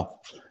 Oh,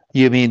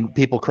 you mean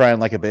people crying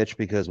like a bitch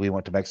because we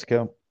went to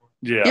Mexico?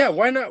 Yeah. Yeah.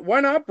 Why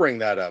not bring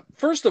that up?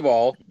 First of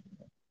all,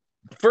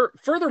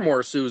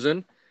 furthermore,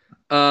 Susan,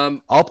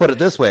 I'll put it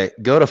this way: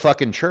 go to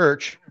fucking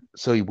church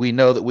so we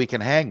know that we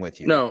can hang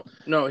with you. No.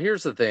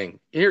 Here's the thing.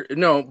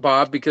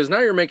 Bob, because now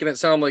you're making it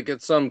sound like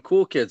it's some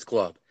cool kids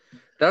club.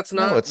 That's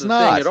not thing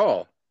at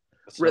all.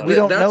 We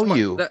don't know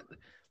you.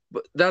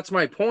 That's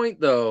my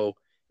point, though,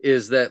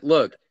 is that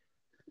look,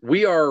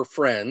 we are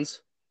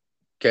friends.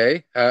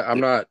 Okay, I'm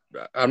not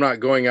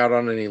going out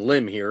on any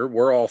limb here.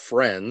 We're all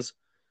friends.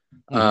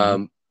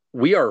 Mm-hmm.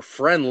 We are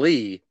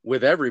friendly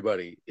with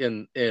everybody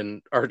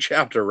in our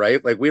chapter,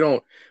 right? Like we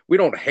don't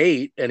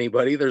hate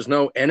anybody. There's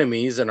no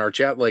enemies in our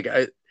chat. Like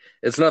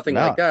it's nothing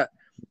like that.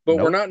 But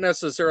we're not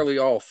necessarily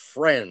all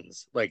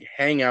friends. Like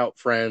hang out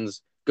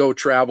friends, go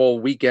travel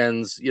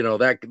weekends,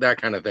 that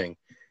kind of thing.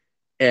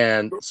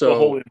 And so the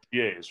whole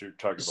NBA is you're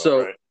talking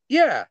about, right?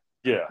 Yeah.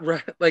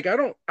 Right. Like I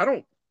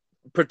don't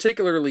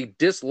particularly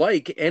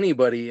dislike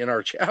anybody in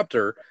our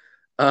chapter,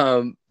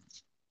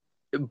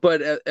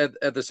 but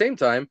at the same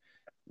time,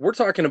 we're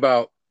talking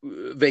about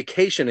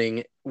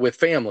vacationing with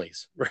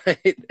families,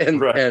 right?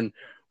 And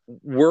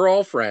we're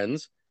all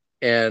friends.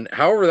 And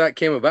however that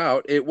came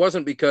about, it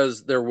wasn't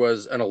because there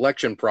was an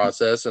election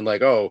process and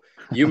like, oh,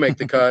 you make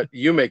the cut,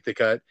 you make the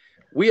cut.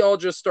 We all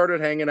just started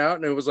hanging out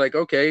and it was like,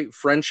 okay,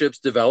 friendships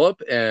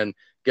develop and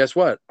guess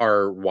what?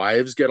 Our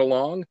wives get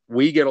along,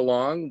 we get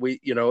along,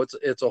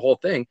 it's a whole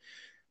thing.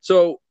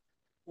 So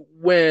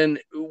when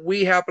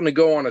we happen to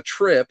go on a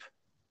trip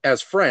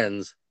as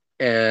friends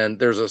and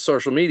there's a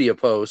social media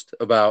post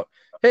about,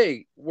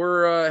 hey,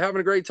 we're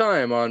having a great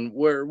time on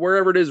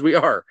wherever it is we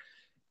are.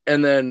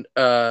 And then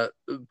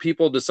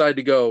people decide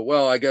to go,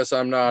 well, I guess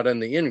I'm not in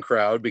the in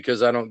crowd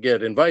because I don't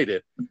get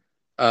invited.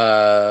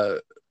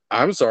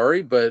 I'm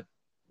sorry, but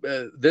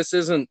this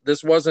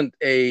wasn't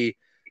an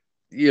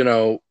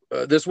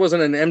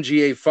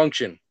MGA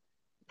function.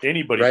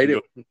 Anybody right? Can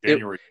go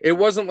January. It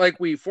wasn't like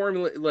we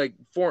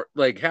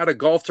had a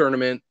golf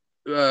tournament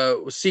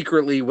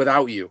secretly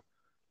without you.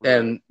 Right.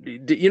 And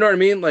you know what I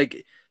mean?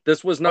 Like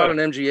this was not an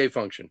MGA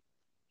function.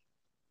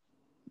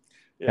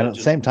 Yeah, and at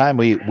the same time,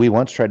 we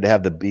once tried to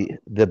have the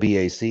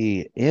BAC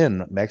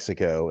in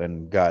Mexico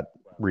and got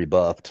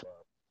rebuffed.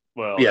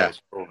 Well, yeah, that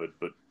was COVID,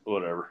 but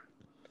whatever.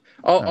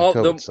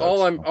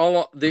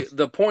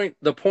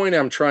 The point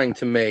I'm trying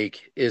to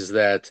make is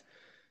that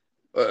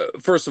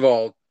first of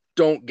all,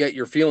 don't get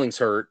your feelings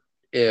hurt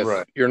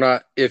if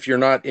you're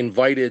not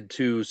invited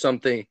to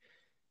something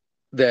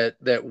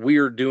that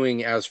we're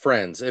doing as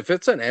friends. If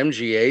it's an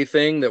MGA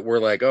thing that we're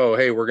like, oh,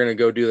 hey, we're going to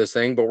go do this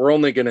thing, but we're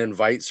only going to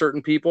invite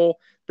certain people,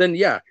 then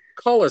yeah,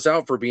 call us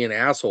out for being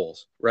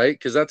assholes, right?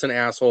 Because that's an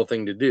asshole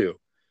thing to do.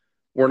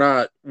 We're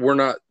not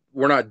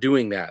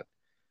doing that.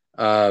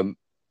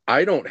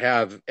 I don't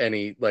have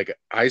any, like,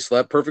 I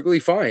slept perfectly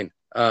fine.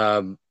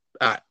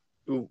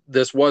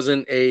 This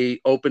wasn't a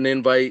open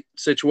invite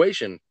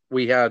situation.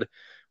 We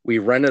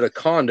rented a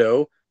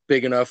condo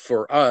big enough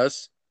for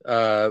us.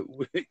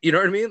 You know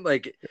what I mean?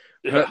 Like,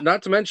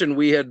 not to mention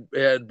we had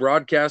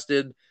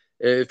broadcasted.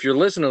 If you're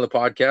listening to the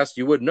podcast,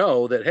 you would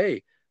know that,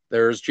 hey,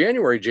 there's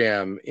January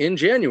Jam in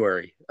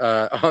January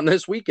on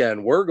this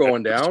weekend. We're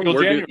going down.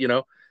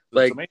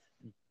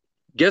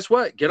 Guess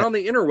what? Get on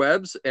the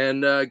interwebs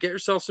and get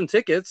yourself some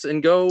tickets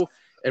and go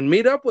and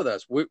meet up with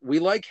us. We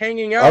like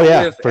hanging out. Oh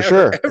yeah, for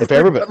sure. If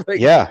everybody,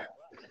 yeah.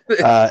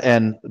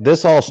 And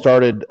this all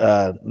started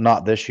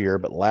not this year,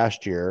 but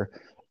last year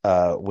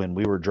when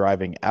we were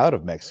driving out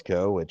of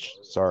Mexico. Which,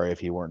 sorry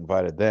if you weren't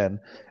invited then.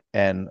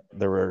 And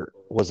there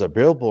was a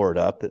billboard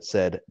up that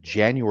said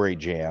January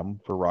Jam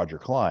for Roger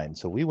Klein.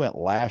 So we went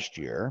last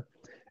year,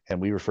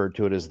 and we referred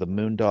to it as the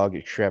Moondog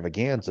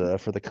Extravaganza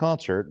for the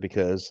concert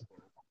because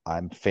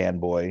I'm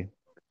fanboy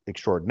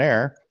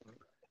extraordinaire.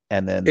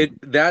 And then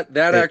that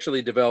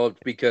actually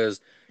developed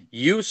because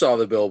you saw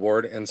the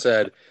billboard and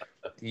said,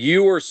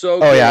 You were so Oh,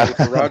 good yeah. with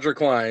the Roger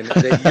Klein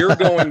that you're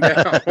going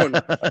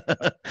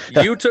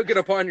down. You took it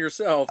upon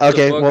yourself to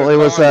Okay, book well, a it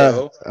was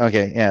condo,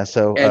 okay, yeah.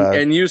 So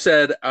and you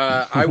said,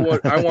 I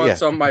want yeah,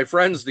 some of my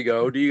friends to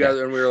go. Do you guys?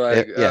 And we were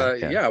like,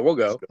 yeah, we'll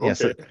go. yeah.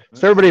 Okay.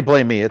 So everybody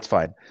blame me. It's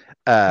fine.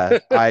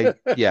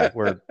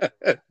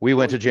 We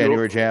went to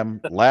January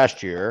Jam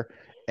last year,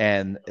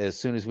 and as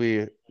soon as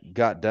we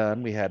got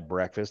done, we had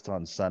breakfast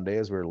on Sunday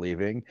as we were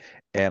leaving,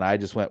 and I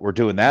just went, we're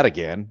doing that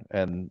again,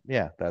 and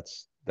yeah,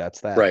 that's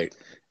that. Right.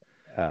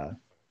 Uh,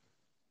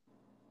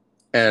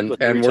 And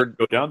Every time we're you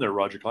go down there,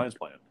 Roger Klein's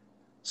playing.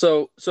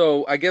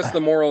 so I guess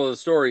the moral of the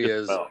story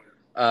is,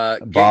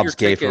 get Bob's your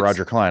gay tickets. for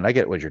Roger Klein. I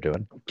get what you're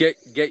doing.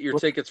 Get your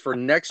tickets for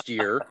next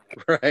year,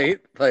 right?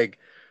 Like,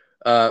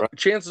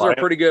 chances are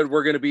pretty good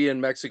we're going to be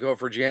in Mexico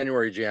for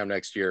January Jam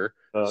next year.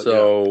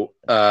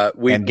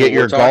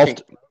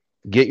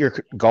 Get your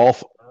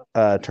golf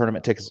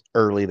tournament tickets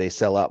early. They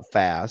sell out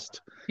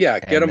fast. Yeah,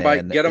 get them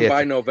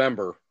by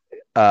November.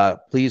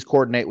 Please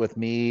coordinate with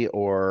me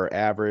or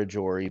Average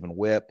or even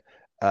Whip,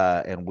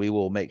 and we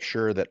will make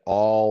sure that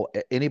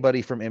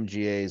anybody from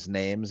MGA's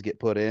names get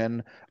put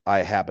in.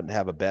 I happen to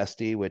have a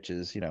bestie, which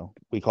is,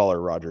 we call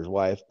her Roger's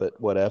wife, but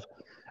whatever.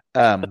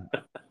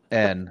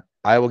 And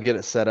I will get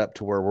it set up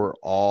to where we're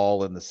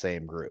all in the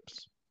same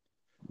groups.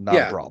 Not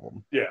a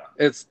problem. Yeah,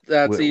 that's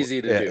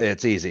easy to do.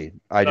 It's easy.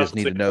 I just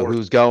need to know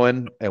who's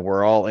going, and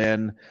we're all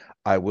in.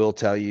 I will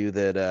tell you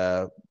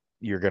that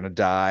you're gonna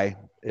die.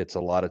 It's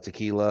a lot of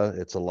tequila.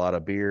 It's a lot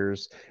of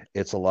beers.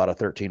 It's a lot of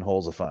 13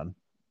 holes of fun.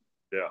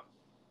 Yeah,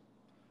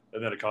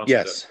 and then a concert.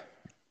 Yes.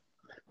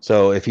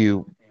 So if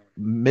you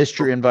missed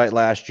your invite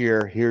last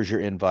year, here's your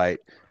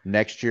invite.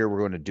 Next year we're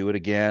going to do it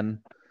again.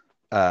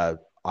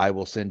 I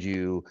will send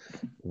you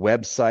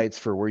websites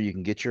for where you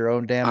can get your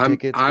own damn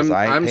tickets.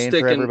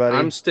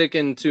 I'm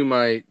sticking to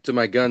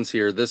my guns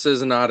here. This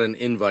is not an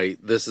invite.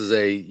 This is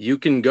you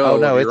can go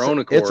of your own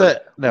accord.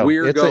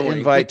 It's an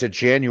invite to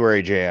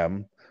January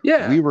Jam.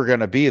 Yeah. We were going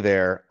to be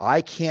there.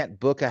 I can't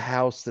book a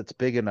house that's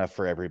big enough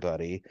for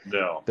everybody.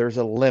 No. There's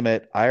a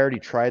limit. I already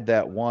tried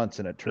that once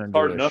and it turned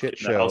into a shit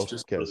show.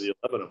 Just for the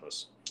 11 of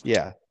us.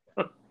 Yeah.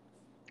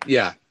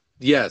 Yeah.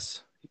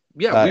 Yes.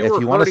 Yeah, we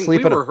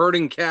were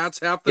herding cats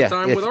half the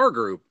time with our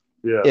group.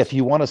 Yeah. If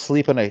you want to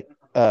sleep in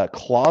a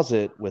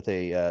closet with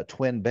a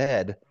twin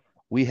bed,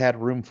 we had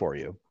room for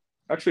you.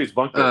 Actually, it's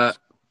bunk beds.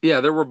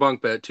 Yeah, there were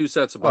bunk beds, 2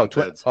 sets of bunk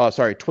beds. Oh,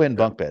 sorry, twin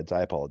bunk beds.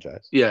 I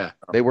apologize. Yeah.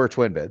 They were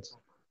twin beds.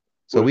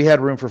 So we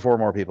had room for 4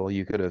 more people.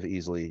 You could have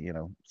easily,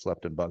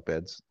 slept in bunk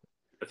beds.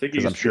 I think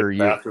I'm sure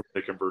you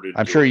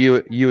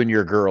and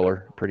your girl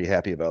are pretty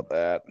happy about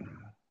that.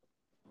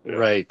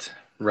 Yeah.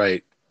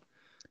 Right.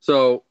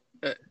 So,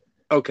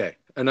 okay,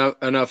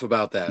 enough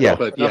about that. Yeah,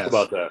 but enough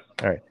about that.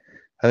 All right.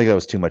 I think that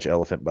was too much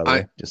elephant, by the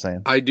way. Just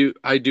saying. I do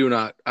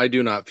not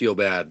feel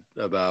bad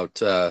about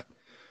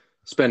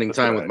spending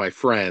time with my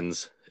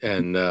friends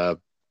and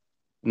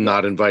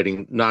not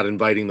inviting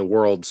the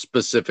world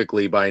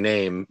specifically by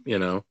name.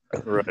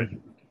 Right.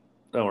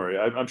 Don't worry.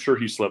 I'm sure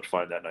he slept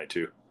fine that night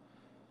too.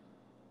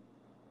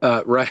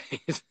 Right.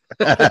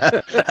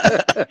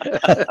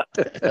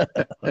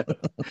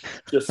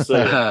 Just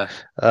saying.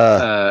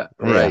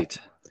 Right.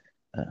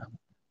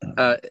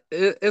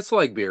 It's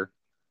like beer.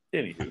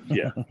 Anywho,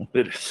 yeah,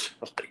 it is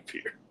like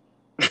beer.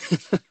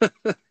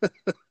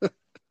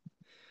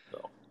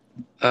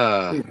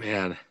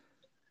 Man.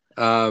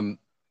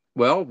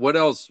 Well, what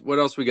else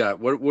we got?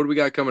 What do we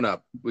got coming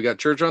up? We got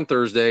church on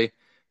Thursday.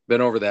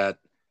 Been over that.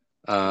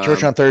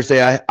 Church on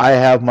Thursday.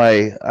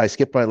 I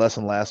skipped my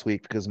lesson last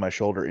week because of my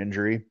shoulder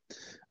injury.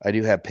 I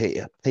do have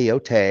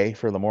Peyote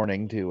for the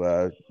morning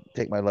to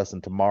take my lesson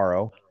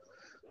tomorrow.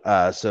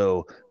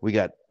 So we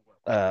got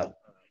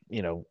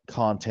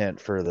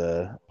content for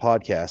the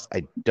podcast.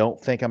 I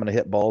don't think I'm going to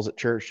hit balls at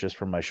church just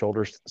from my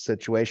shoulder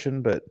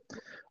situation, but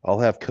I'll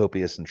have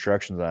copious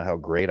instructions on how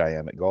great I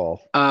am at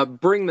golf.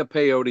 Bring the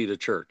peyote to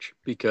church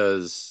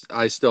because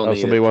I still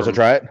need. Somebody wants to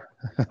try it.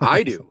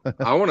 I do.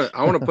 I want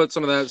to put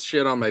some of that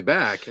shit on my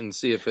back and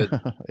see if it.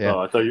 Yeah.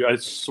 I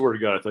swear to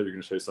God, I thought you were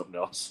going to say something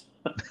else.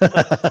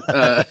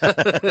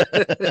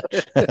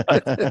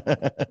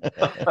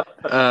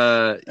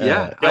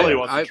 Kelly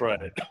wants to try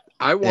it.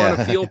 I want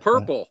to feel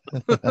purple.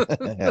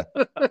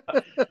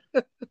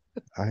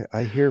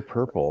 I hear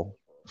purple.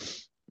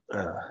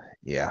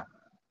 Yeah.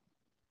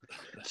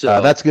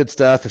 So that's good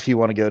stuff. If you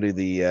want to go to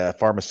the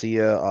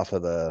Pharmacia off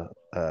of the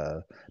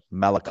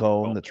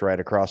Malacone, that's right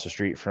across the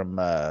street from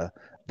the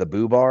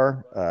Boo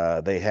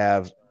Bar, they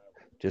have.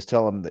 Just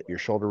tell them that your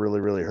shoulder really,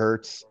 really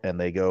hurts, and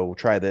they go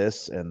try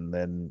this, and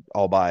then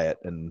I'll buy it.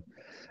 And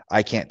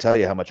I can't tell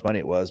you how much money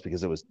it was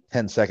because it was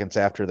 10 seconds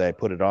after they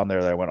put it on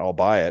there that I went, I'll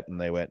buy it. And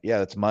they went, yeah,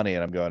 that's money.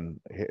 And I'm going,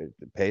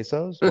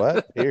 pesos?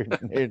 What? Here.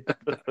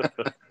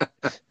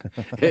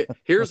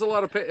 Here's a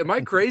lot of Am I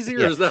crazy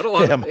or is that a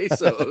lot of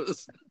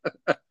pesos?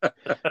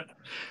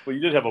 Well, you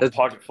did have a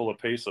pocket full of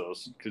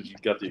pesos because you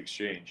got the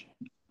exchange.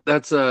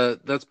 That's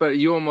better.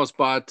 You almost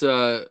bought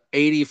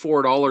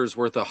 $84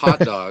 worth of hot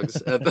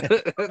dogs at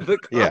the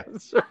Yeah.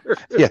 concert.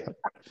 Yeah,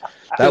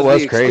 that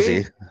was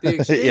crazy. The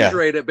exchange Yeah.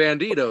 rate at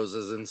Banditos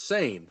is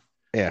insane.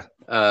 Yeah.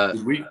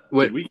 Did we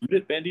eat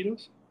at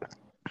Banditos?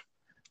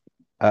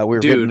 We were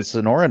Dude,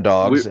 getting Sonoran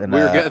dogs, and we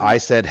were getting... I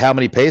said, "How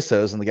many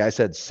pesos?" And the guy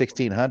said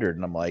 1,600,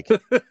 and I'm like,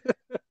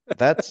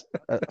 "That's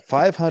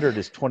 500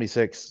 is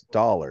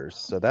 $26,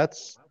 so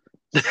that's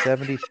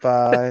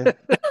 75."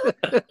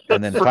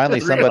 And then finally,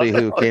 somebody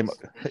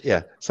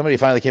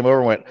finally came over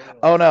and went,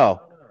 "Oh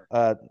no."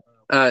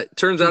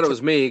 Turns out it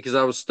was me because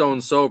I was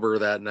stone sober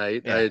that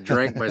night. Yeah. I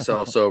drank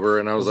myself sober,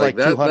 and I was like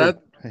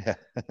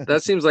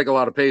that seems like a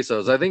lot of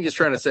pesos. I think he's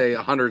trying to say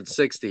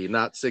 160,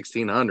 not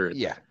 1,600.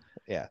 Yeah,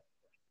 yeah.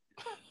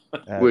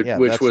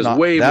 Which was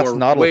way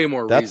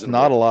more That's reasonable.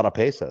 not a lot of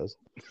pesos.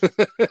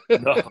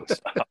 No,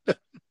 it's not.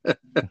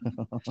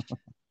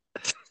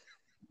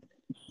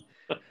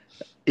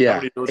 Yeah. How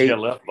many of those you got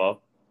left, Bob?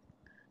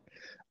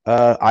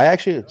 I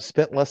actually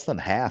spent less than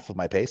half of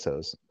my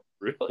pesos.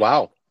 Really?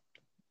 Wow.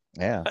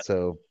 Yeah.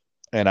 So,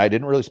 and I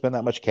didn't really spend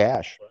that much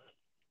cash.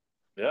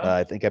 Yeah.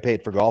 I think I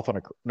paid for golf I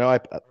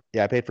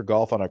paid for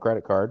golf on a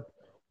credit card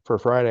for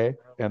Friday,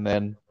 and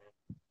then,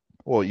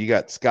 well, you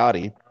got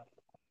Scotty,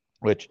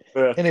 which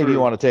any of you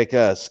want to take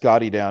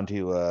Scotty down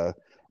to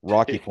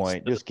Rocky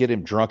Point, just get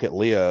him drunk at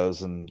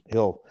Leo's, and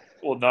he'll.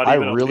 Well, not I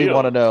even really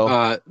want to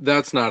know.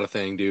 That's not a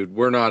thing, dude.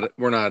 We're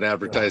not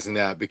advertising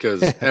that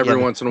because every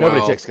once in a while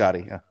nobody takes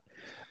Scotty.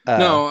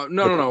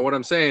 No. What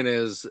I'm saying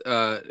is,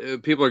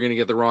 people are going to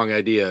get the wrong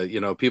idea.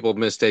 You know, people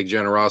mistake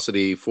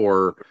generosity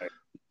for.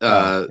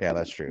 Yeah,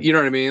 that's true. You know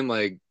what I mean?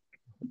 Like,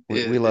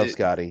 we love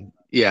Scotty.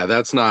 Yeah,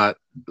 that's not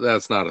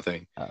a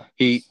thing.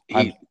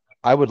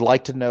 I would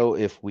like to know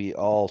if we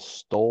all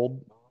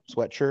stole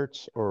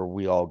sweatshirts or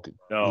we all.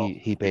 No,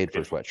 he paid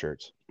for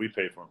sweatshirts. We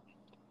paid for them.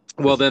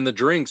 Well, then the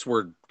drinks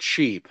were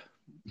cheap.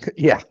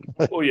 Yeah.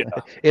 Oh yeah.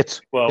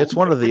 It's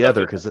one or the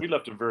other because we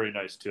left a very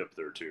nice tip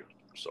there too.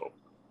 So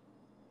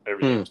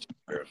everything was taken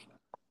care of.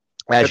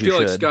 As I feel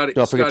like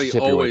Scotty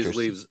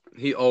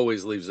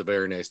always leaves a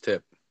very nice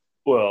tip.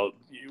 Well,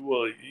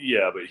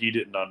 yeah, but he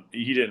didn't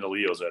at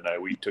Leo's that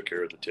night. We took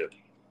care of the tip.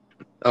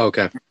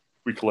 Okay.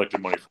 We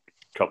collected money from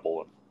a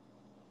couple and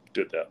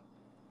did that.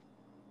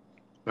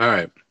 All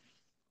right.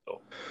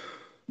 So.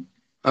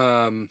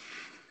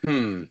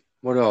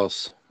 What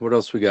else? What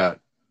else we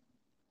got?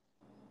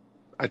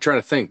 I try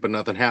to think, but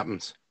nothing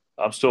happens.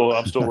 I'm still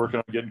working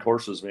on getting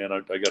courses, man.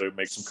 I got to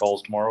make some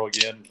calls tomorrow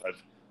again. I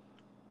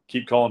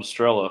keep calling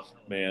Estrella,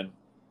 man,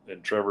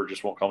 and Trevor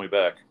just won't call me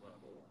back.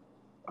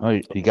 Oh,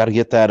 you got to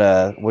get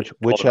that. Which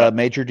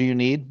major do you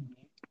need?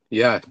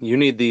 Yeah, you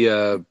need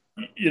the.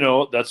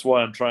 That's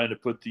why I'm trying to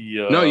put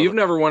the. No, you've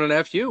never won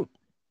an FU.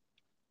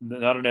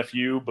 Not an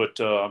FU, but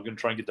I'm going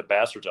to try and get the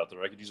bastards out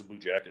there. I could use a blue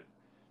jacket.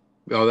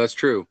 Oh, that's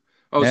true.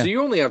 Oh, yeah. So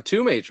you only have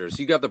two majors.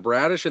 You got the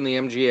Bradish and the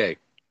MGA.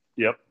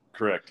 Yep,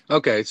 correct.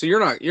 Okay, so you're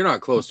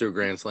not close to a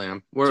Grand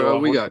Slam.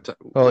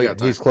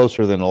 He's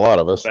closer than a lot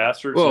of us.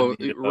 Bastards. Well,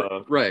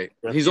 right.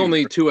 He's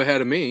only 2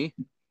 ahead of me.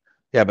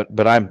 Yeah,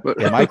 but am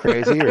I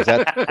crazy, or is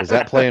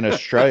that playing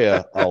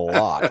Australia a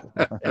lot?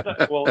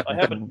 Well, I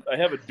have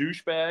a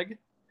douchebag.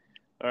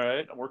 All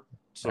right,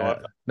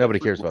 nobody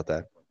cares about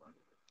that.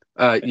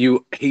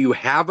 You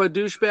have a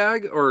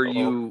douchebag, or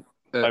you?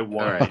 I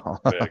want a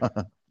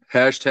douchebag.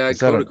 Hashtag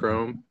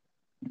Kodachrome.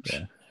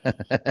 Yeah.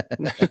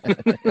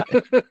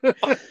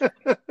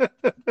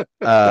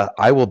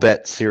 I will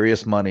bet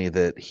serious money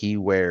that he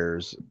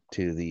wears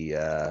to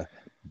the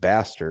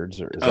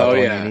bastards. Or is that the one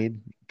you need?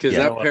 Because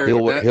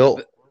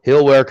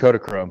he'll wear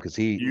Kodachrome because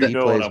he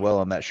plays well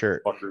on that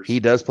shirt. Fuckers. He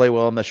does play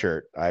well on the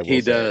shirt.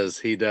 He does,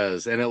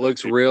 and it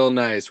looks real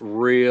nice,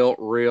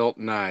 real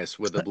nice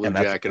with a blue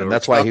jacket. And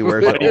that's why he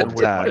wears it all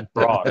the time.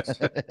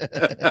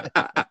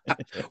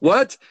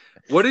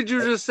 What did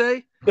you just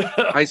say?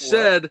 I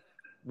said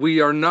we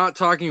are not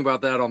talking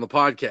about that on the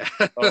podcast.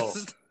 Oh,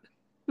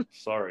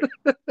 sorry.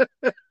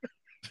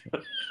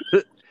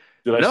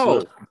 Did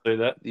I say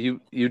that?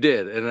 You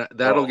did, and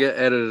that'll get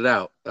edited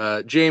out.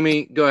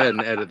 Jamie, go ahead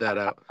and edit that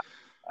out.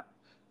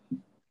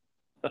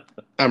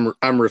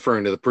 I'm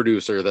referring to the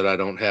producer that I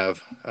don't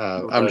have.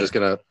 I'm just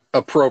gonna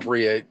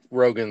appropriate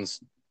Rogan's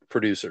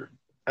producer.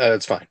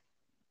 It's fine.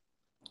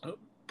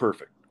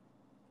 Perfect.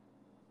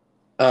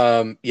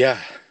 Yeah.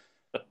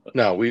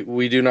 No,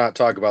 we do not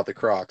talk about the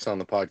Crocs on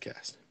the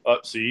podcast.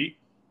 See,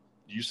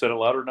 you said it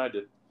louder than I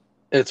did.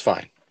 It's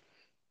fine.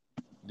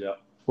 Yeah.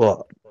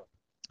 Well,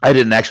 I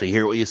didn't actually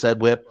hear what you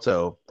said, Whip.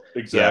 So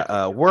exactly.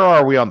 Yeah, where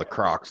are we on the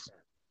Crocs?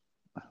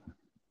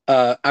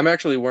 I'm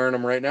actually wearing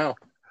them right now.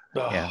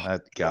 Yeah.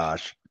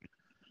 Gosh.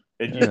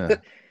 And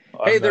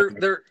hey,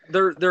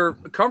 they're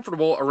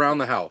comfortable around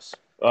the house.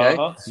 Okay?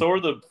 So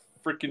are the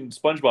freaking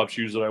SpongeBob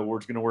shoes that I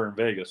was going to wear in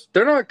Vegas.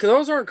 They're not.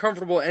 Those aren't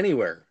comfortable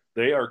anywhere.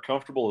 They are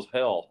comfortable as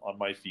hell on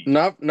my feet.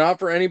 Not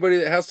for anybody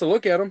that has to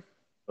look at them.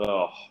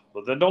 Oh,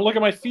 but then don't look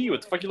at my feet.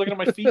 What the fuck are you looking at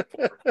my feet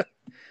for?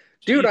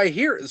 Dude, I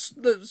hear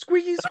the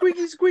squeaky,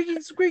 squeaky, squeaky,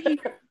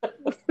 squeaky.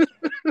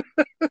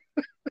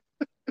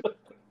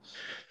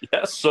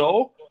 Yeah,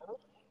 so?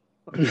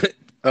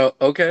 Oh,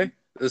 okay.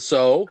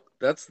 So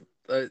that's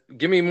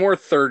give me more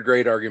third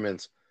grade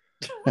arguments.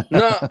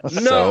 No,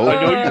 So?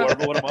 I know you are,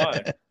 but what am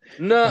I?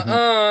 No.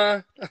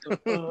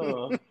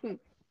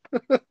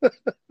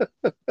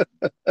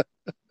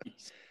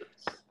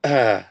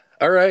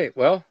 All right.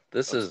 Well,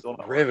 this is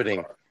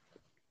riveting.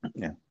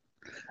 Yeah.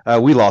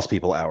 We lost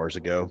people hours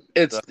ago.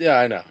 Yeah,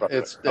 I know. How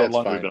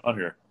long fine. have we been on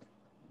here?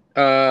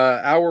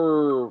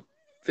 Hour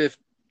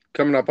 15,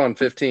 coming up on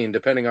 15,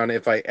 depending on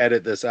if I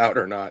edit this out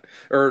or not,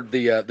 or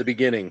the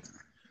beginning,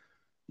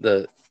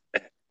 the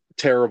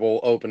terrible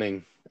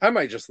opening. I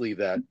might just leave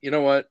that. You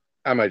know what?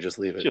 I might just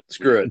leave it.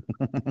 Screw it.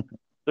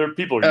 There are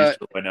people are used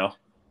to it by now.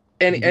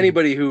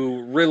 Anybody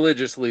who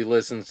religiously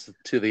listens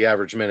to the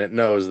average minute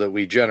knows that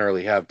we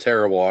generally have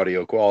terrible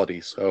audio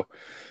quality. So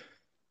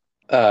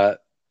that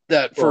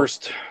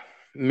first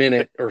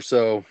minute or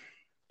so.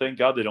 Thank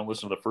God they don't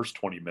listen to the first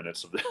 20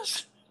 minutes of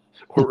this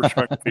where we're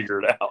trying to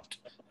figure it out.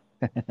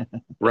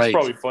 Right. It's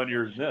probably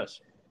funnier than this.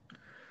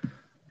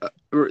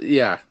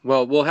 Yeah.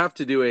 Well, we'll have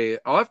to do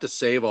I'll have to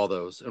save all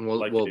those and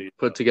we'll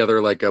put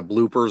together like a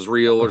bloopers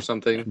reel or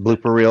something.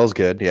 Blooper reel's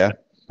good. Yeah.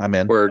 I'm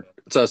in. Where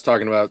it's us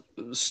talking about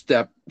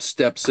step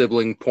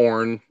sibling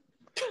porn.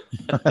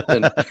 Now,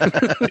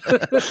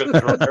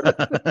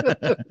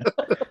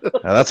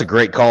 that's a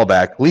great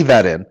callback. Leave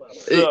that in.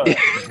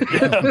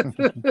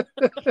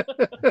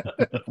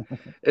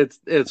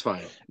 It's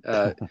fine.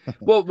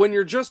 Well, when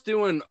you're just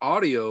doing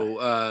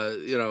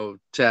audio,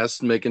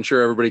 tests, making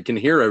sure everybody can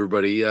hear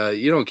everybody,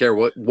 you don't care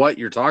what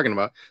you're talking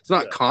about. It's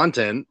not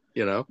content,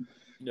 Yeah.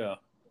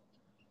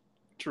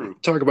 True.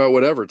 Talk about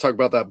whatever. Talk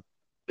about that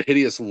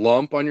hideous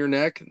lump on your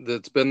neck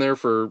that's been there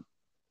for,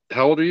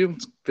 how old are you?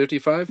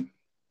 55?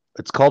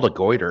 It's called a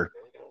goiter.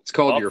 It's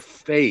called your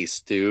face,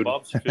 dude.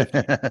 Bob's 50.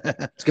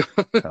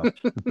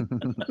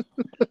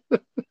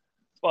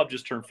 Bob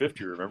just turned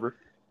 50, remember?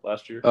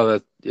 Last year.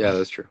 Oh,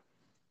 that's true.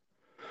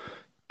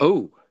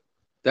 Oh,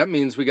 that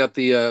means we got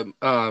the,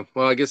 well,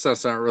 I guess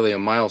that's not really a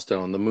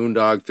milestone. The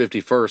Moondog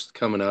 51st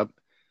coming up.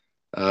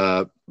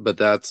 But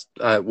that's,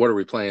 what are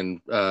we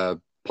playing?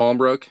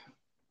 Palmbrook?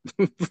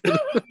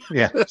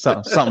 Yeah,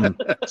 something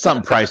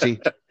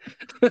pricey.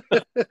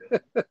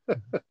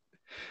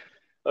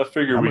 I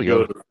figure we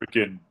go to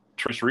freaking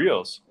Tres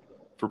Rios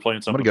for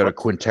playing something. I'm gonna go to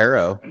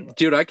Quintero.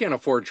 Dude, I can't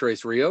afford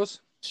Tres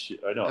Rios.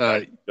 I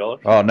know.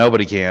 Oh,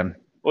 nobody can.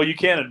 Well, you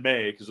can in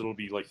May because it'll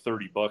be like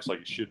 $30 like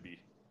it should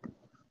be.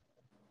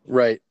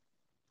 Right.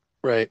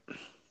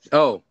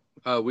 Oh,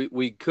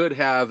 we could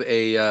have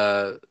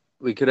a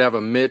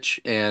Mitch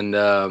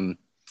and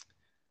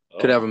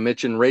could have a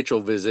Mitch and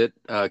Rachel visit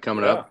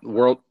coming up.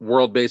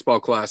 World Baseball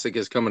Classic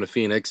is coming to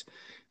Phoenix,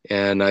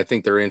 and I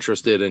think they're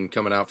interested in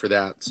coming out for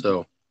that.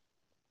 So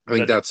I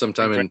think that's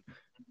sometime in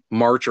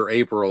March or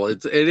April.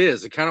 It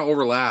kind of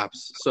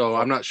overlaps, so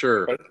I'm not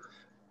sure.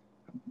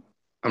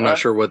 I'm not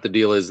sure what the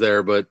deal is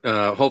there, but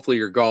hopefully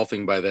you're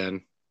golfing by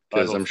then,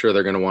 because I'm sure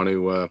they're going to want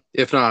to.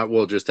 If not,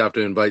 we'll just have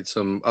to invite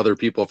some other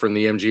people from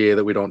the MGA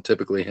that we don't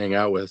typically hang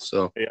out with.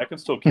 So hey, I can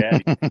still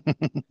caddy.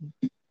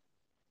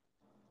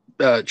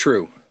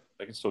 True.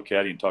 I can still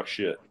caddy and talk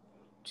shit.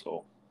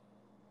 So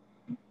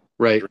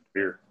right.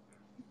 Beer.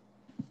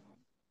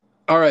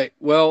 All right.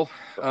 Well,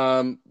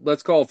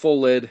 let's call it full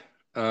lid.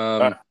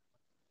 I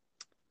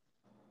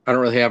don't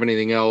really have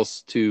anything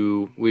else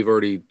we've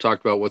already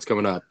talked about what's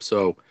coming up.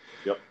 So,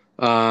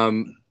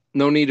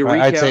 no need to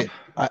recap.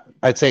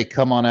 I'd say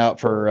come on out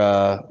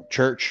for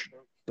church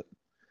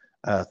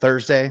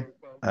Thursday.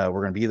 We're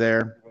going to be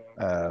there.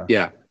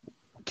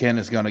 Ken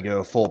is going to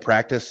go full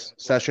practice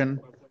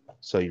session.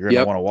 So you're going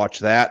to want to watch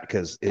that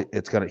because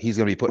he's going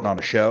to be putting on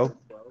a show.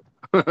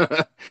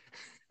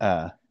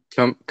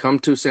 Come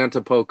to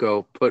Santa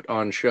Poco, put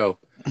on show.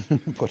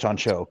 Put on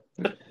show.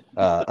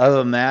 Other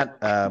than that,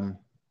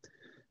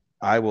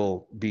 I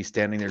will be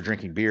standing there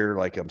drinking beer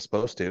like I'm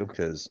supposed to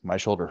because my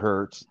shoulder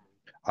hurts.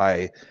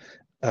 I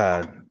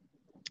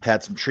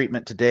had some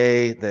treatment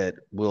today that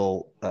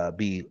will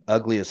be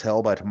ugly as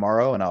hell by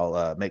tomorrow, and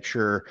I'll make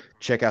sure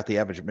check out the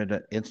Average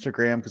Minute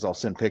Instagram because I'll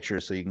send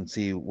pictures so you can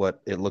see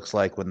what it looks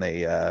like when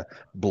they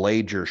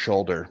blade your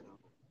shoulder.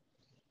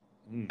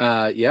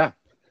 Yeah.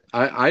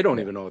 I don't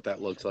even know what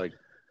that looks like.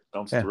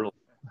 Sounds thrilling.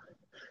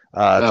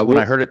 When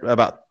I heard it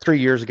about 3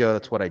 years ago,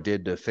 that's what I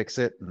did to fix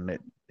it, and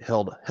it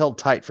held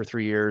tight for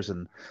 3 years.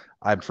 And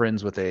I'm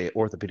friends with a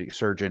orthopedic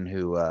surgeon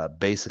who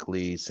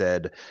basically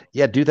said,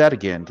 "Yeah, do that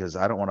again because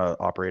I don't want to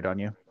operate on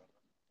you."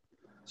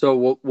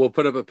 So we'll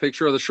put up a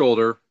picture of the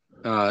shoulder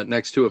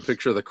next to a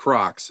picture of the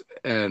Crocs,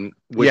 and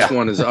which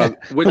one is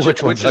which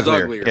is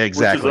uglier?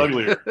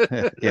 Exactly. Which is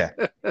uglier? Yeah,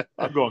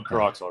 I'm going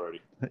Crocs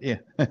already. Yeah.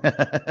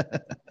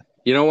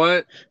 You know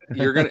what?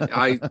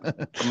 I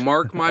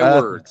mark my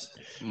words.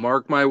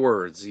 Mark my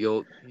words.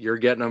 You're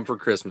getting them for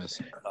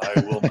Christmas.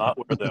 I will not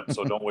wear them,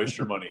 so don't waste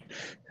your money.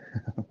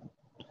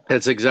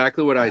 That's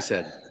exactly what I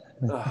said.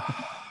 But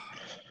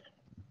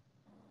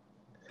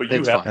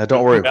you have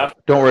don't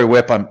worry,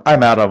 Whip.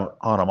 I'm out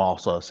on them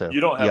also. So you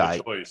don't have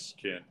a choice,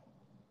 Ken.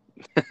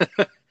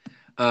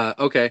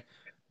 Okay.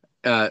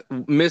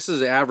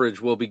 Mrs.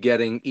 Average will be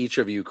getting each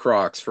of you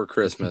Crocs for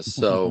Christmas,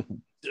 so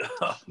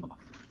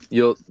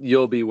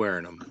you'll be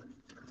wearing them.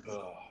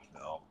 Oh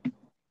no.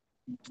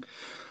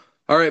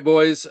 All right,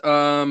 boys.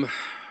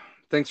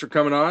 Thanks for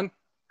coming on.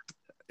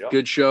 Yep.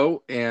 Good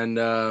show,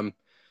 and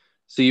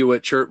see you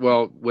at church.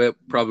 Well, we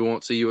probably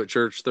won't see you at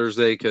church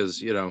Thursday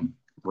because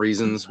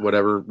reasons,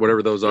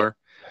 whatever those are.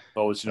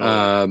 Always,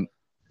 And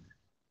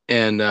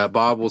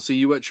Bob, we'll see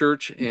you at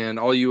church, and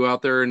all you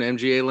out there in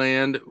MGA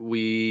land,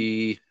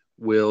 we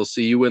will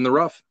see you in the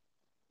rough.